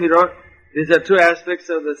it's the same, these are two aspects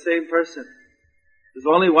of the same person. There's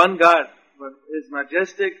only one God, but his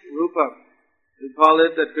majestic rupa, we call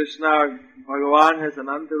it that Krishna or Bhagavan has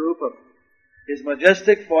Ananta rupa. His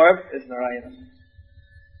majestic form is Narayana.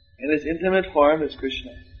 And his intimate form is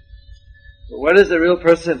Krishna. But what is the real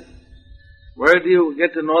person? Where do you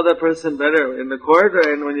get to know the person better? In the court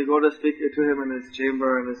or when you go to speak to him in his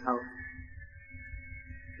chamber or in his house?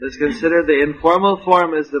 Let's consider the informal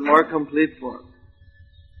form is the more complete form.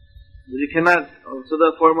 You cannot, so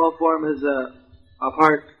the formal form is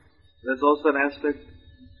apart. That's also an aspect.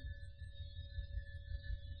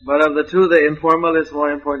 But of the two, the informal is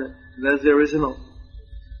more important. That's the original.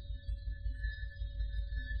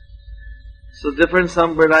 So different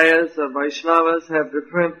Sampradayas or Vaishnavas have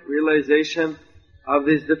different realization of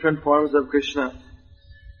these different forms of Krishna.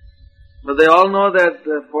 But they all know that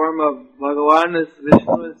the form of Bhagavan is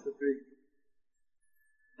Vishnu is supreme.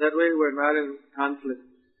 That way we're not in conflict.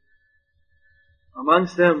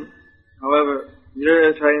 Amongst them, however, we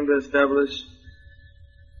are trying to establish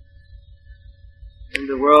in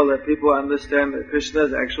the world that people understand that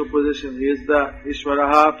Krishna's actual position. He is the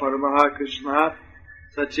Ishvaraha, Paramaha, Krishna,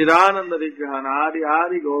 Sachidananda Vigraha, Adi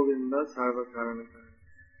Adi Govinda, Sarva Karanaka.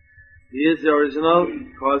 He is the original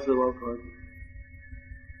cause of all causes.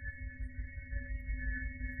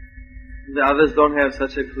 The others don't have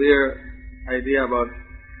such a clear idea about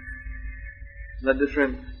the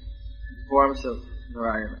different forms of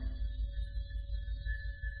Narayana.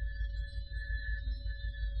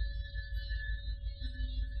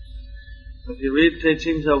 If you read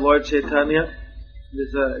teachings of Lord Chaitanya,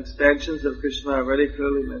 these expansions of Krishna are very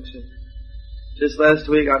clearly mentioned. Just last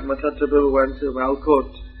week, Mathurādeśa went to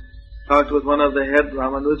Malkot, talked with one of the head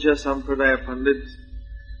Ramanuja Sampradaya Pandits,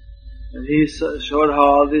 and he showed how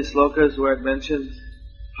all these slokas where it mentions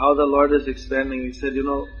how the Lord is expanding. He said,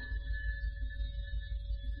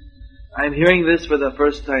 I'm hearing this for the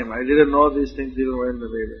first time. I didn't know these things even were in the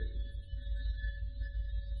Vedas.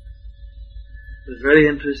 It's very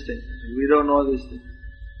interesting. We don't know these things.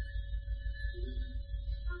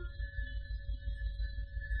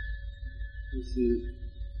 You see,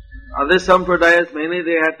 other Sampradayas, mainly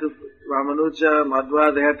they had to, Ramanuja,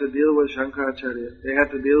 Madhva, they had to deal with Shankaracharya. They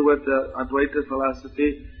had to deal with the Advaita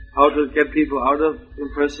philosophy, how to get people out of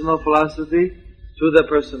impersonal philosophy to the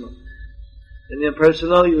personal. In the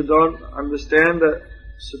impersonal, you don't understand the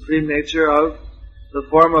supreme nature of the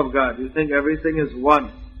form of God. You think everything is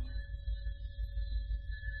one.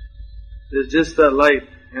 There's just the light,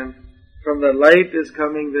 and from the light is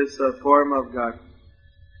coming this form of God.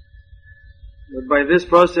 But by this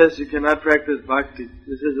process, you cannot practice bhakti.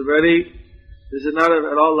 This is not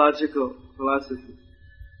at all logical philosophy.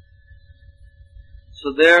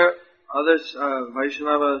 So there, other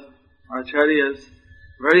Vaishnava Acharyas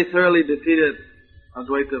very thoroughly defeated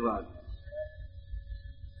Advaitavad.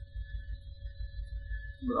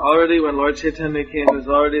 But already when Lord Chaitanya came,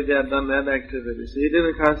 they had done that activity. So he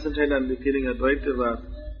didn't concentrate on defeating Advaitavad,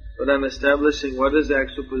 but on establishing what is the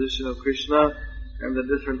actual position of Krishna and the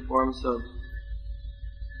different forms of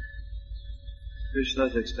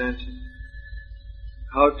Krishna's expansion.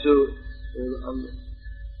 How to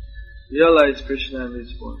realize Krishna in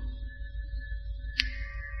these forms.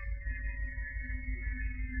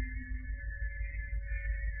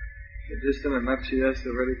 So just in a nutshell, that's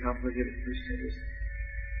a very complicated Krishna.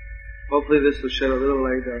 Hopefully this will shed a little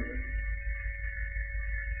light on it.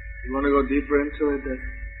 You want to go deeper into it?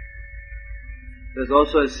 There's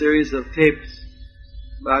also a series of tapes.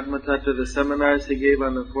 Bhagavad-gītā, the seminars he gave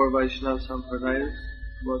on the four Vaishnava Sampradayas,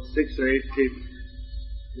 about 6 or 8 tapes.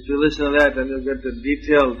 If you listen to that, then you'll get the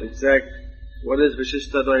detailed, exact, what is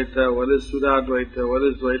Vishishta Dvaita, what is Sudha Dvaita, what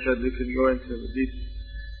is Dvaita, you can go into the deep.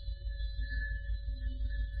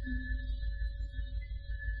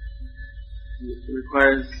 It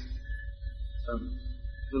requires some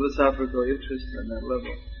philosophical interest on that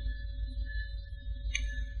level.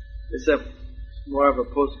 It's more of a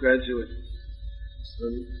postgraduate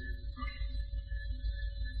study.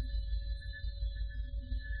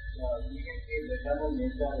 We can say the double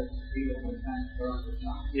nature is three of the times for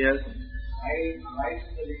Krishna. Yes. Why is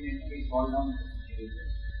the living entity fall down to Jesus?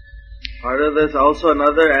 Part of this also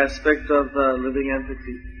another aspect of the living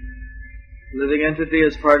entity. Living entity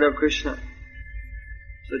is part of Krishna.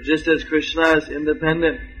 So just as Krishna is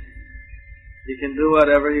independent, he can do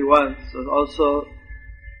whatever he wants. So also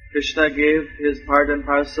Krishna gave his part and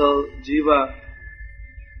parcel jiva,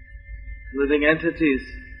 living entities,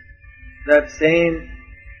 that same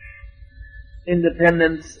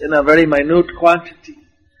independence in a very minute quantity.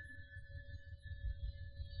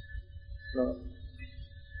 So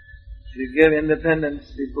if you give independence,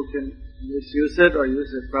 people can misuse it or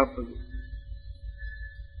use it properly.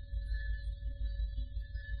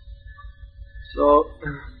 So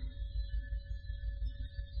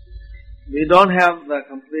we don't have the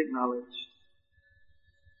complete knowledge.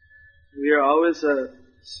 We are always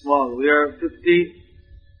small. We are 50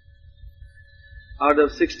 out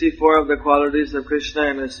of 64 of the qualities of Krishna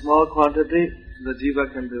in a small quantity, the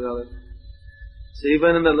jiva can develop. So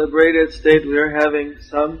even in the liberated state, we are having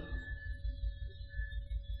some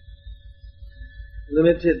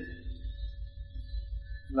limited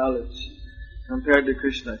knowledge compared to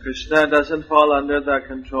Krishna. Krishna doesn't fall under the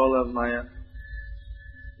control of Maya.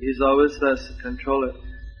 He's always the controller.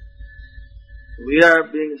 We are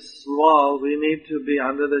being small, we need to be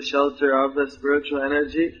under the shelter of the spiritual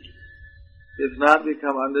energy. If not, we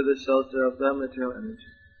come under the shelter of the material energy.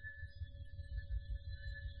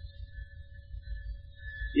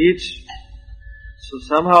 So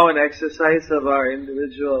somehow in exercise of our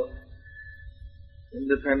individual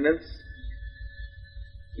independence,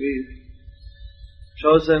 we've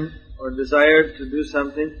chosen or desired to do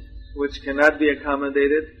something which cannot be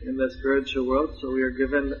accommodated in the spiritual world, so we are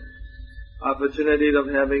given opportunity of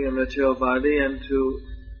having a material body and to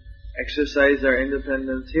exercise our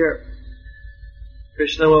independence here.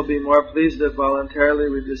 Krishna will be more pleased if voluntarily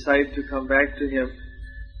we decide to come back to Him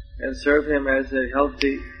and serve Him as a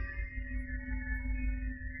healthy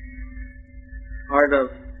part of.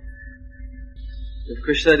 If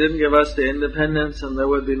Krishna didn't give us the independence, then there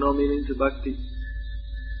would be no meaning to Bhakti.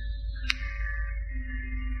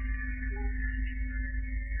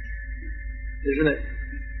 Isn't it?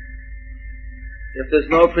 If there's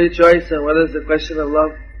no free choice, then what is the question of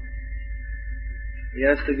love? He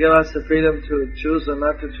has to give us the freedom to choose or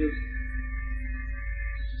not to choose.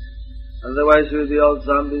 Otherwise we'll be all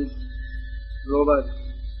zombies, robots.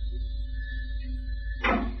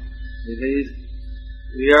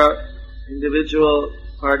 We are individual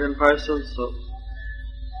part and parcel, so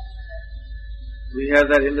we have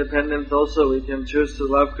that independence also. We can choose to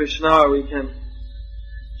love Krishna or we can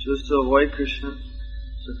choose to avoid Krishna.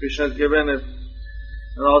 So Krishna has given an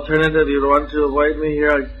alternative. You want to avoid me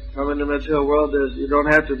here, come in the material world, you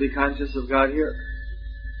don't have to be conscious of God here.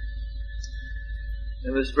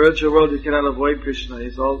 In the spiritual world you cannot avoid Krishna.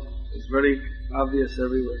 It's very obvious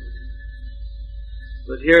everywhere.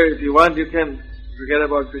 But here, if you want, you can forget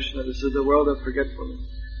about Krishna. This is the world of forgetfulness.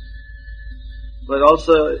 But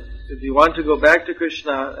also, if you want to go back to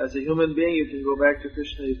Krishna, as a human being, you can go back to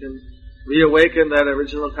Krishna. You can reawaken that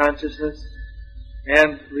original consciousness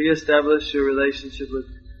and reestablish your relationship with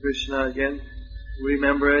Krishna again.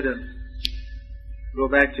 Remember it and go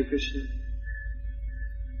back to Krishna.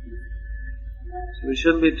 So we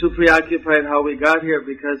shouldn't be too preoccupied how we got here,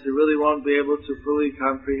 because we really won't be able to fully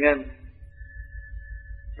comprehend.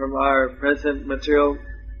 From our present material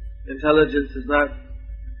intelligence is not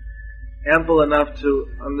ample enough to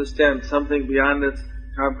understand something beyond its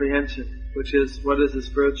comprehension, which is what is the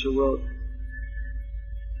spiritual world.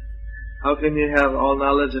 How can you have all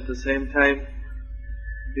knowledge at the same time,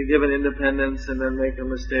 be given independence and then make a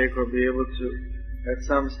mistake, or be able to, at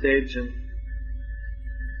some stage in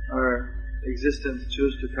our existence,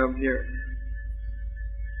 choose to come here?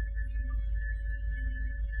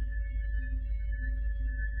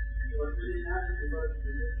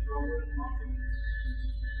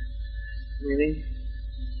 Meaning?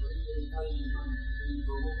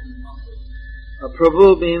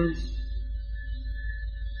 Prabhu means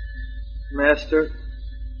master.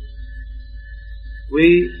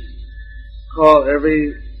 We call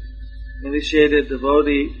every initiated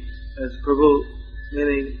devotee as Prabhu,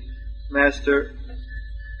 meaning master,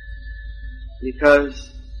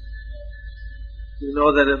 because we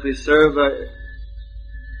know that if we serve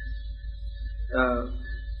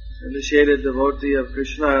initiated devotee of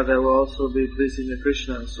Krishna, that will also be pleasing to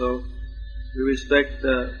Krishna. So we respect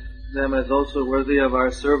them as also worthy of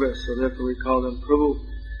our service, so therefore we call them Prabhu.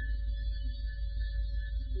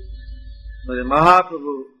 But a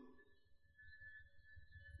Mahaprabhu,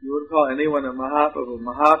 you would call anyone a Mahaprabhu.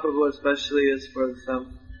 Mahaprabhu especially is for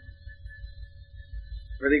some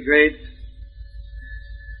very great,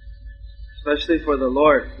 especially for the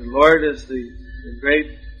Lord. The Lord is the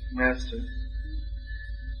great master.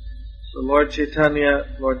 So Lord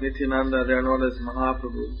Chaitanya, Lord Nityananda, they are known as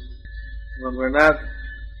Mahaprabhus. When we're not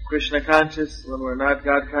Krishna conscious, when we're not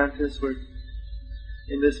God conscious, we're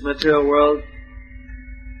in this material world,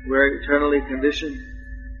 we're eternally conditioned.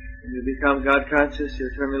 When you become God conscious,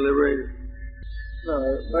 you're eternally liberated.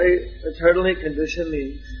 No, by eternally conditioned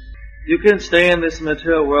means you can stay in this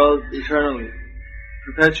material world eternally,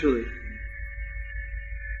 perpetually.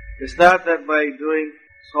 It's not that by doing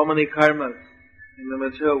so many karmas in the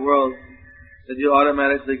material world that you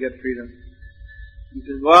automatically get freedom. You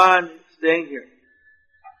can go on staying here,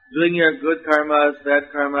 doing your good karmas, bad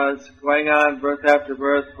karmas, going on birth after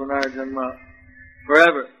birth, punarjanma,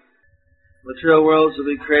 forever. Material worlds will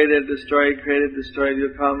be created, destroyed,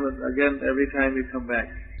 you'll come again every time you come back.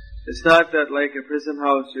 It's not that like a prison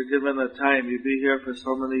house, you're given a time, you be here for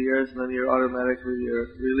so many years and then you're automatically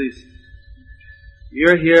released.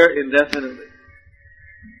 You're here indefinitely.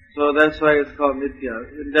 So that's why it's called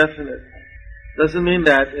nitya, indefinite. Doesn't mean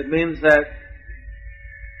that. It means that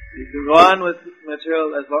you can go on with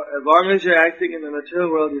material, as long as you're acting in the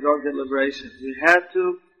material world, you don't get liberation. You have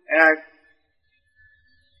to act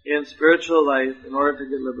in spiritual life in order to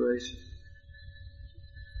get liberation.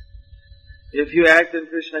 If you act in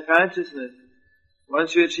Krishna consciousness,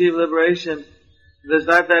 once you achieve liberation, there's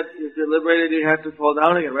not that if you're liberated you have to fall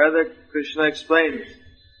down again. Rather, Krishna explains,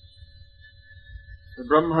 the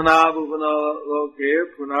Brahmana bhuvana loke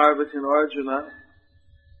punarvachan arjuna,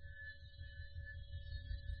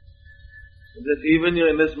 that even you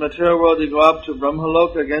in this material world you go up to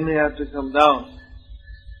Brahmaloka, again you have to come down.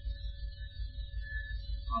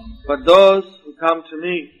 But those who come to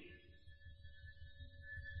me,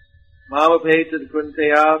 Mamapetat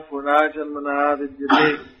kunteya punarjanmana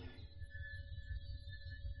vidyate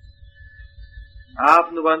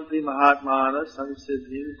apnuvanti mahatmana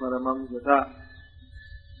samsiddhim paramam gata.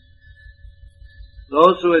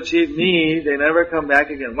 Those who achieve me, they never come back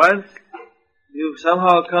again. Once you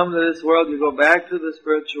somehow come to this world, you go back to the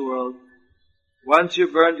spiritual world. Once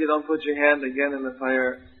you're burned, you don't put your hand again in the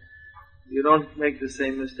fire. You don't make the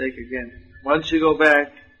same mistake again. Once you go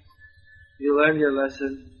back, you learn your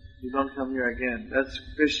lesson. You don't come here again. That's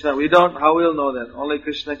Krishna. How we'll know that? Only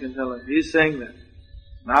Krishna can tell us. He's saying that.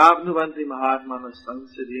 Nāpnuvanti mahatmana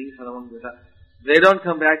samsiddhim paramam gata. They don't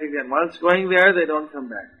come back again. Once going there, they don't come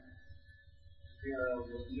back.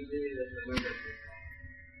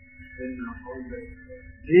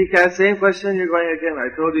 Same question you're going again. I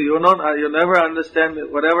told you, you'll never understand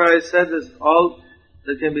it. Whatever I said is all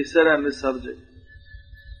that can be said on this subject.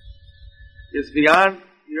 It's beyond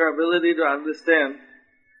your ability to understand.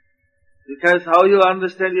 Because how you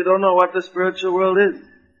understand, you don't know what the spiritual world is.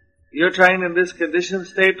 You're trying in this conditioned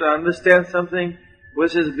state to understand something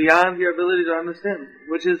which is beyond your ability to understand.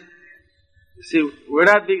 Which is, see, we're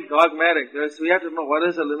not being dogmatic. We have to know what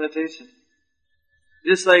is the limitation.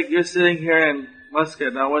 Just like you're sitting here in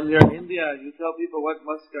Muscat. Now when you're in India, you tell people what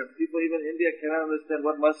Muscat. People even in India cannot understand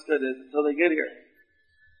what Muscat is until they get here.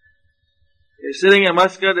 You're sitting in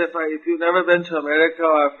Muscat, if you've never been to America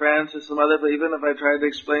or France or some other place, even if I try to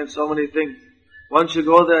explain so many things, once you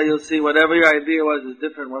go there, you'll see whatever your idea was is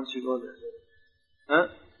different once you go there. Huh?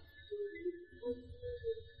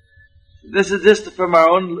 This is just from our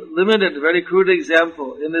own limited, very crude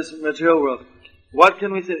example in this material world. What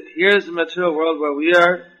can we say? Here's the material world where we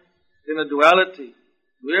are in a duality.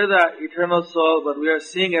 We are the eternal soul, but we are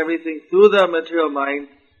seeing everything through the material mind,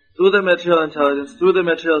 through the material intelligence, through the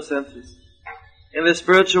material senses. In the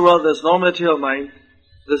spiritual world, there's no material mind,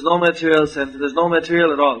 there's no material sense, there's no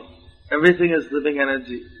material at all. Everything is living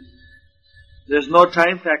energy. There's no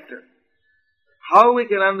time factor. How we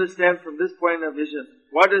can understand from this point of vision,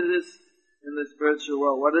 what is this in the spiritual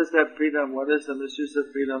world? What is that freedom? What is the misuse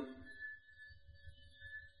of freedom?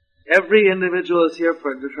 Every individual is here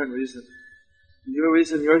for a different reason. Your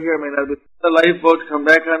reason you're here may not be the lifeboat, come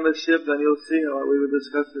back on the ship, then you'll see, or we will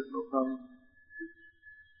discuss it, no problem.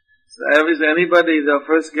 So anybody, they'll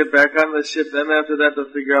first get back on the ship, then after that they'll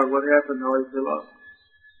figure out what happened, how I fell off.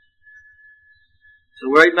 So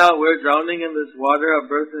right now we're drowning in this water of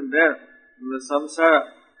birth and death, in the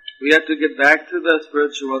samsara. We have to get back to the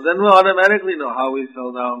spiritual world. Then we'll automatically know how we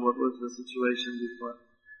fell down, what was the situation before.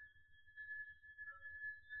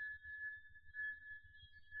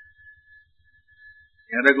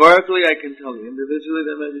 Categorically I can tell you. Individually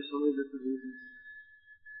there may be so many different reasons.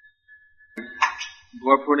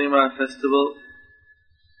 Gaur Purnima festival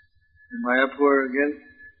in Mayapur again.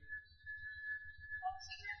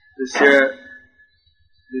 This year,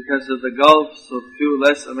 because of the Gulf, so few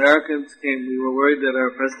less Americans came. We were worried that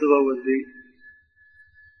our festival would be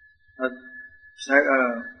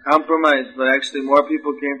compromised, but actually more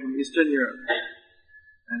people came from Eastern Europe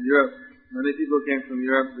and Europe. Many people came from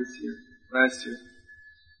Europe this year, last year.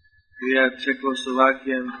 We had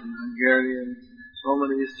Czechoslovakians and Hungarians, so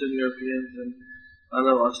many Eastern Europeans and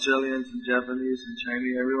other Australians and Japanese and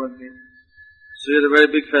Chinese, everyone came. So we had a very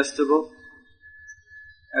big festival.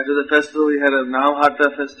 After the festival we had a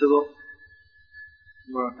Namhata festival,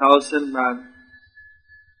 where 1,000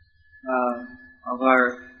 of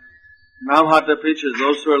our Namhata preachers,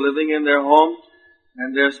 those who are living in their home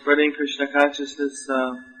and they're spreading Krishna consciousness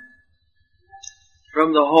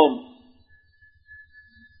from the home.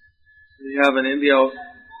 We have in India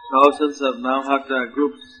thousands of Namhata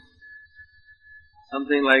groups,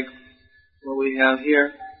 something like what we have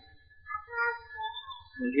here.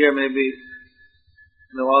 And here maybe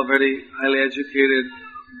they're all very highly educated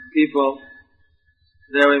people.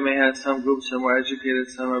 There we may have some groups that are more educated,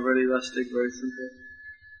 some are very rustic, very simple.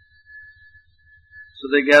 So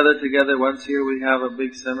they gather together once a year. We have a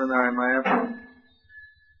big seminar in Mayapur.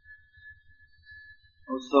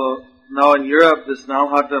 Also, now in Europe, this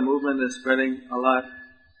Namhata movement is spreading a lot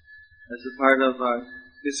as a part of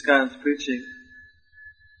ISKCON's preaching.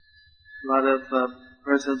 A lot of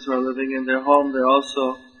persons who are living in their home, they're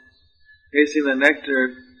also tasting the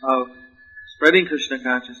nectar of spreading Krishna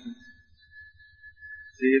consciousness.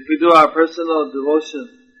 See, if we do our personal devotion,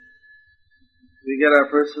 we get our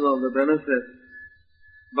personal benefit.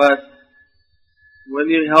 But when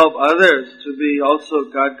you help others to be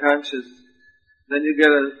also God conscious, then you get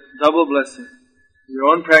a double blessing.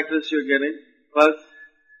 Your own practice you're getting, plus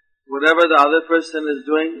whatever the other person is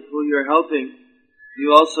doing, who you're helping,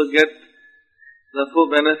 you also get the full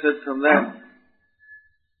benefit from that.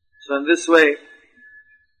 So in this way,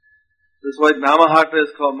 this white Namahata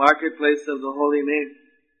is called Marketplace of the Holy Name.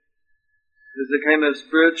 It's a kind of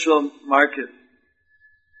spiritual market.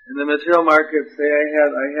 In the material market, say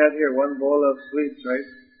I had here one bowl of sweets, right?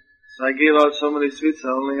 So I gave out so many sweets,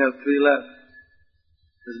 I only have 3 left.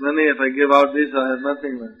 As many, if I give out these, I'll have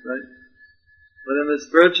nothing left, right? But in the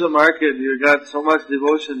spiritual market, you got so much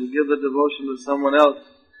devotion, you give the devotion to someone else,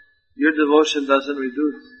 your devotion doesn't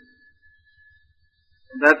reduce.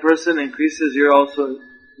 When that person increases, your also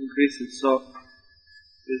increases. So,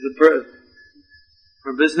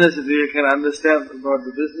 for business, if you can understand about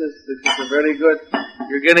the business, this is a very good,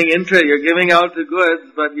 you're getting interest, you're giving out the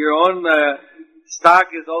goods, but your own stock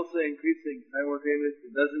is also increasing simultaneously,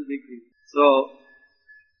 it doesn't decrease. So,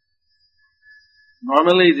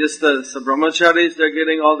 normally just the brahmacharis, they're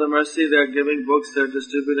getting all the mercy, they're giving books, they're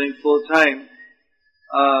distributing full time,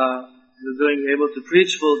 they're able to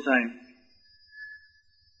preach full time.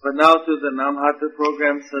 But now through the Namhata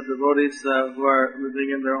programs, the devotees who are living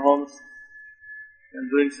in their homes and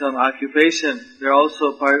doing some occupation, they're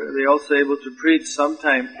also able to preach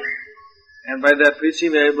sometime. And by that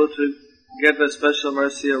preaching, they're able to get the special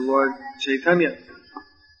mercy of Lord Chaitanya.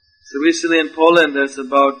 So recently in Poland, there's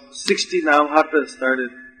about 60 Namhatas started.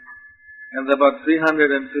 And about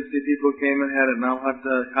 350 people came and had a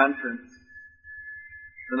Namhata conference.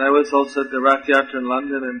 And I was also at the Rath Yatra in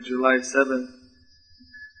London on July 7th.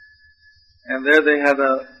 And there they had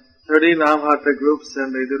 30 Namhata groups,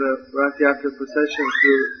 and they did a Rath Yatra procession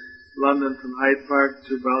through London from Hyde Park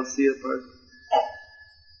to Balsia Park.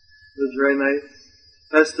 It was very nice.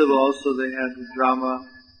 Festival also, they had drama,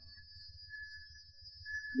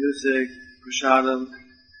 music, prasadam.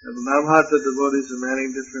 And the Namhata devotees were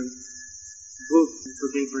manning different booths,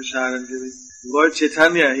 cooking prasad and giving. Lord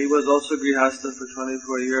Chaitanya, he was also Grihastha for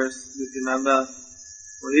 24 years. Nityananda,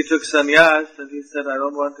 when he took sannyas, and he said, I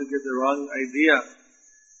don't want to get the wrong idea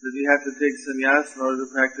that you have to take sannyas in order to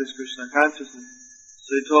practice Krishna consciousness. So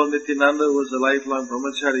he told Nityananda, who was a lifelong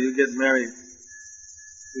brahmachari, you get married.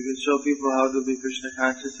 You can show people how to be Krishna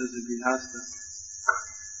conscious as a grihastha.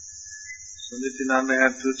 So Nityananda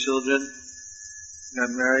had 2 children, got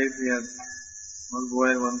married, he had 1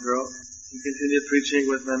 boy and 1 girl. He continued preaching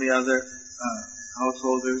with many other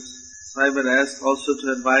householders. So I've been asked also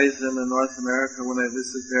to advise them in North America when I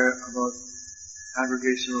visit there about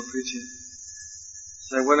congregational preaching.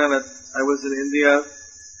 So I was in India.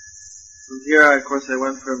 From here, of course, I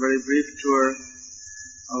went for a very brief tour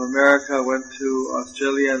of America, went to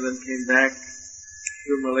Australia, and then came back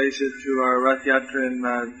to Malaysia to our Rath Yatra in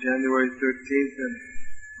January 13th in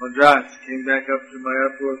Madras. Came back up to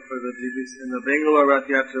Mayapur for the JPS, and the Bangalore Rath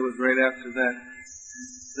Yatra was right after that.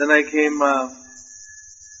 Then I came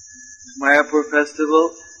Mayapur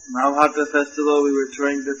Festival, Namhata Festival. We were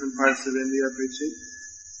touring different parts of India preaching.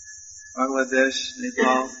 Bangladesh,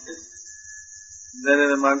 Nepal. Then in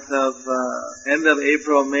the month of, end of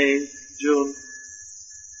April, May, June,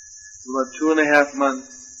 about 2.5 months,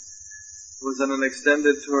 was on an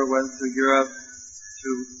extended tour, went to Europe,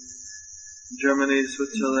 to Germany,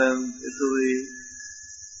 Switzerland, Italy,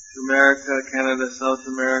 to America, Canada, South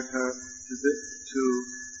America, to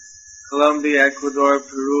Colombia, Ecuador,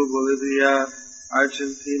 Peru, Bolivia,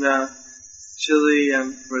 Argentina, Chile,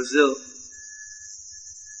 and Brazil.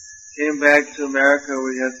 Came back to America,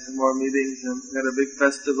 we had some more meetings, and we had a big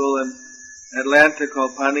festival in Atlanta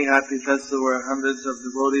called Panihati Festival, where hundreds of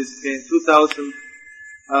devotees came. 2,000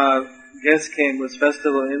 guests came. It was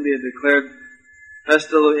Festival of India, declared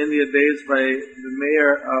Festival of India Days by the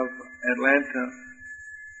mayor of Atlanta,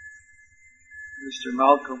 Mr.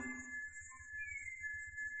 Malcolm.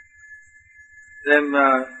 Then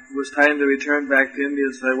it was time to return back to India,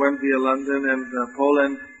 so I went via London and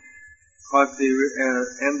Poland, caught the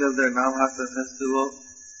end of their Namhata festival,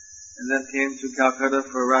 and then came to Calcutta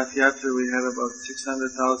for Rath Yatra. We had about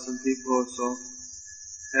 600,000 people or so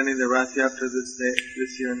attending the Rath Yatra this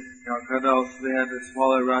year in Calcutta. Also, they had a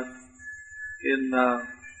smaller Rath in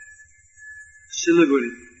Siliguri.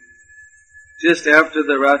 Just after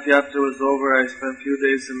the Rath Yatra was over, I spent a few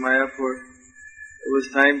days in Mayapur. It was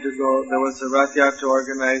time to go. There was a Rath Yatra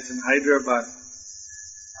organized in Hyderabad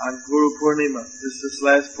on Guru Purnima. This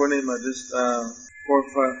last Purnima, just 4 or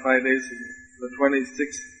 5 days ago, the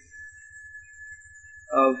 26th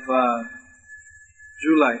of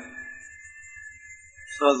July.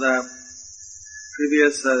 So the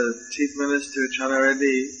previous Chief Minister, Chana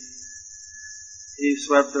Reddy, he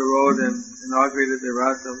swept the road and inaugurated the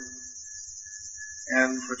Ratham.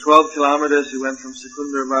 And for 12 kilometers, we went from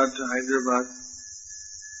Secunderabad to Hyderabad.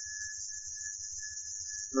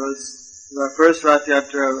 It was our first Rath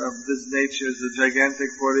Yatra of this nature. Is a gigantic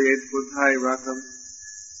 48-foot high Ratham,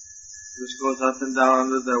 which goes up and down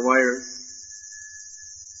under the wires.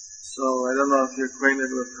 So I don't know if you're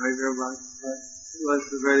acquainted with Hyderabad, but it was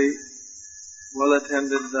a very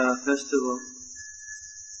well-attended festival.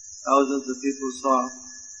 Thousands of people saw.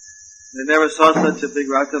 They never saw such a big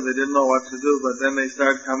Ratham, they didn't know what to do, but then they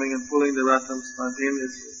started coming and pulling the Ratham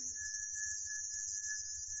spontaneously.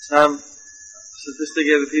 Some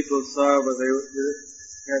sophisticated people saw, but they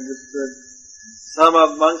understood. Some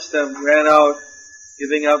amongst them ran out,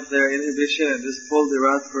 giving up their inhibition and just pulled the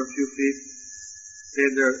Rath for a few feet,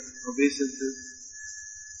 paid their obeisances.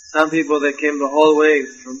 Some people, they came the whole way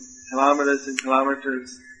from kilometers and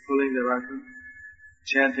kilometers pulling the Ratham,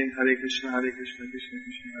 chanting Hare Krishna, Hare Krishna, Krishna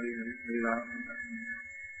Krishna, Hare Hare, Hare Rama.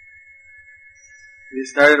 We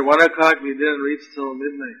started at 1 o'clock, we didn't reach till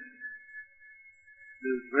midnight. It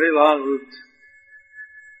was a very long route.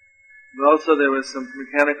 But also there was some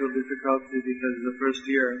mechanical difficulty because of the first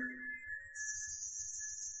year,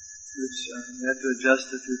 which we had to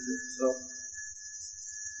adjust a few things. So,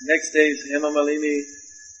 next day, Hema Malini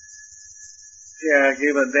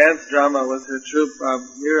gave a dance drama with her troupe,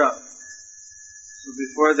 Mira. So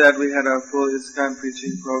before that, we had our full ISKCON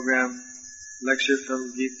preaching program, lecture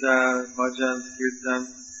from Gita, Bhajan, Kirtan.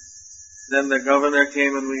 Then the governor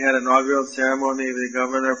came and we had an inaugural ceremony. The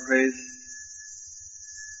governor praised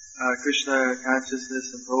Krishna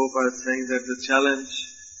consciousness, and Prabhupada saying that the challenge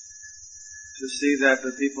to see that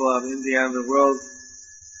the people of India and the world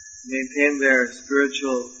maintain their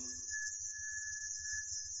spiritual,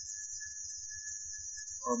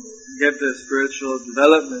 or get their spiritual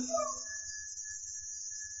development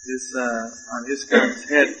is on ISKCON's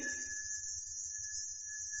head.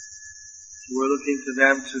 So we're looking to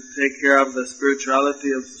them to take care of the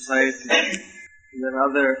spirituality of society. And then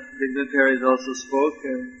other dignitaries also spoke,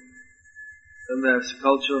 and then the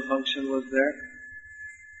cultural function was there.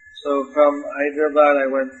 So from Hyderabad I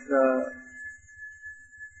went to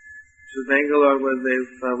Bangalore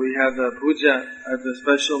where we had a puja at the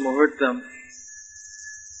special Muhurtam.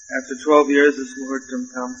 After 12 years this Muhurtam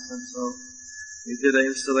comes, and so we did an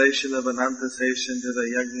installation of Anantasesha into the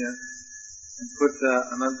yajna and put the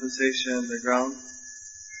Anantasesha in the ground,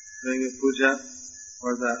 doing a puja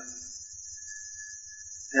for the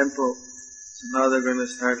temple. So now they're going to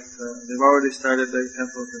start, they've already started the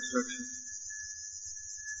temple construction,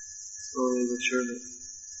 slowly but surely.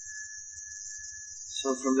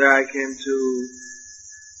 So from there I came to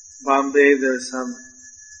Bombay. There's some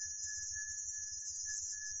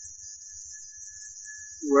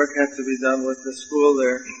work had to be done with the school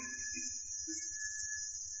there.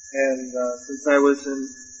 And since I was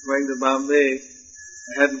going to Bombay,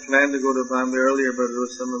 I hadn't planned to go to Bombay earlier, but it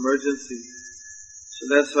was some emergency. So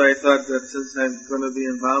that's why I thought that since I'm going to be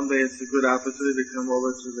in Bombay, it's a good opportunity to come over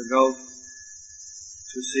to the Gulf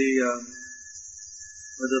to see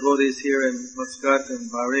the devotees here in Muscat and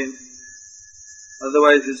Bahrain.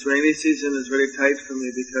 Otherwise, this rainy season is very tight for me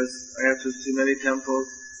because I have to see many temples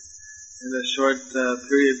in a short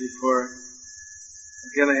period before.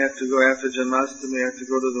 Again, I have to go after Janmashtami. I have to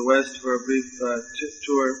go to the west for a brief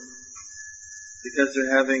tour because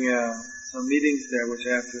they're having some meetings there which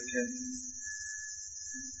I have to attend.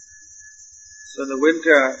 So in the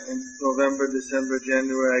winter, in November, December,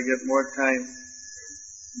 January, I get more time.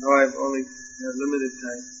 Now I've only limited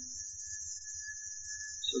time.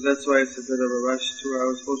 So that's why it's a bit of a rush tour. I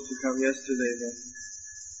was supposed to come yesterday, but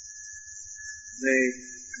they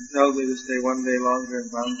compelled me to stay one day longer in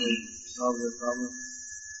Bombay to solve their problem.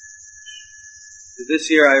 This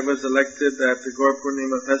year I was elected at the Gaur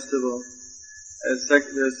Purnima festival as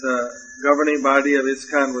there's a governing body of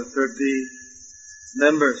ISKCON with 30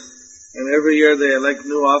 members, and every year they elect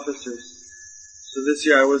new officers. So this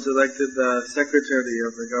year I was elected the secretary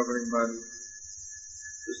of the governing body.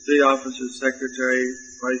 There's 3 officers, secretary,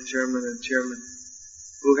 vice chairman, and chairman,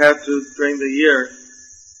 who have to, during the year,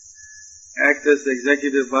 act as the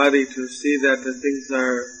executive body to see that the things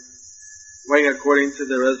are going according to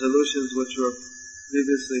the resolutions which were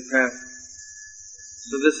previously passed.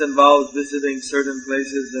 So this involves visiting certain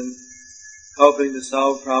places and helping to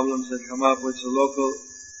solve problems that come up which the local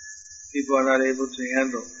people are not able to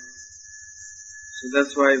handle. So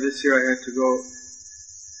that's why this year I had to go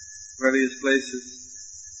various places,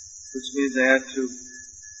 which means I had to,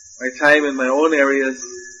 my time in my own areas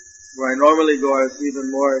where I normally go is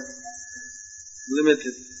even more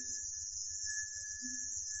limited.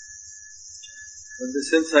 But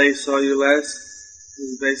since I saw you last, this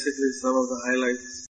is basically some of the highlights.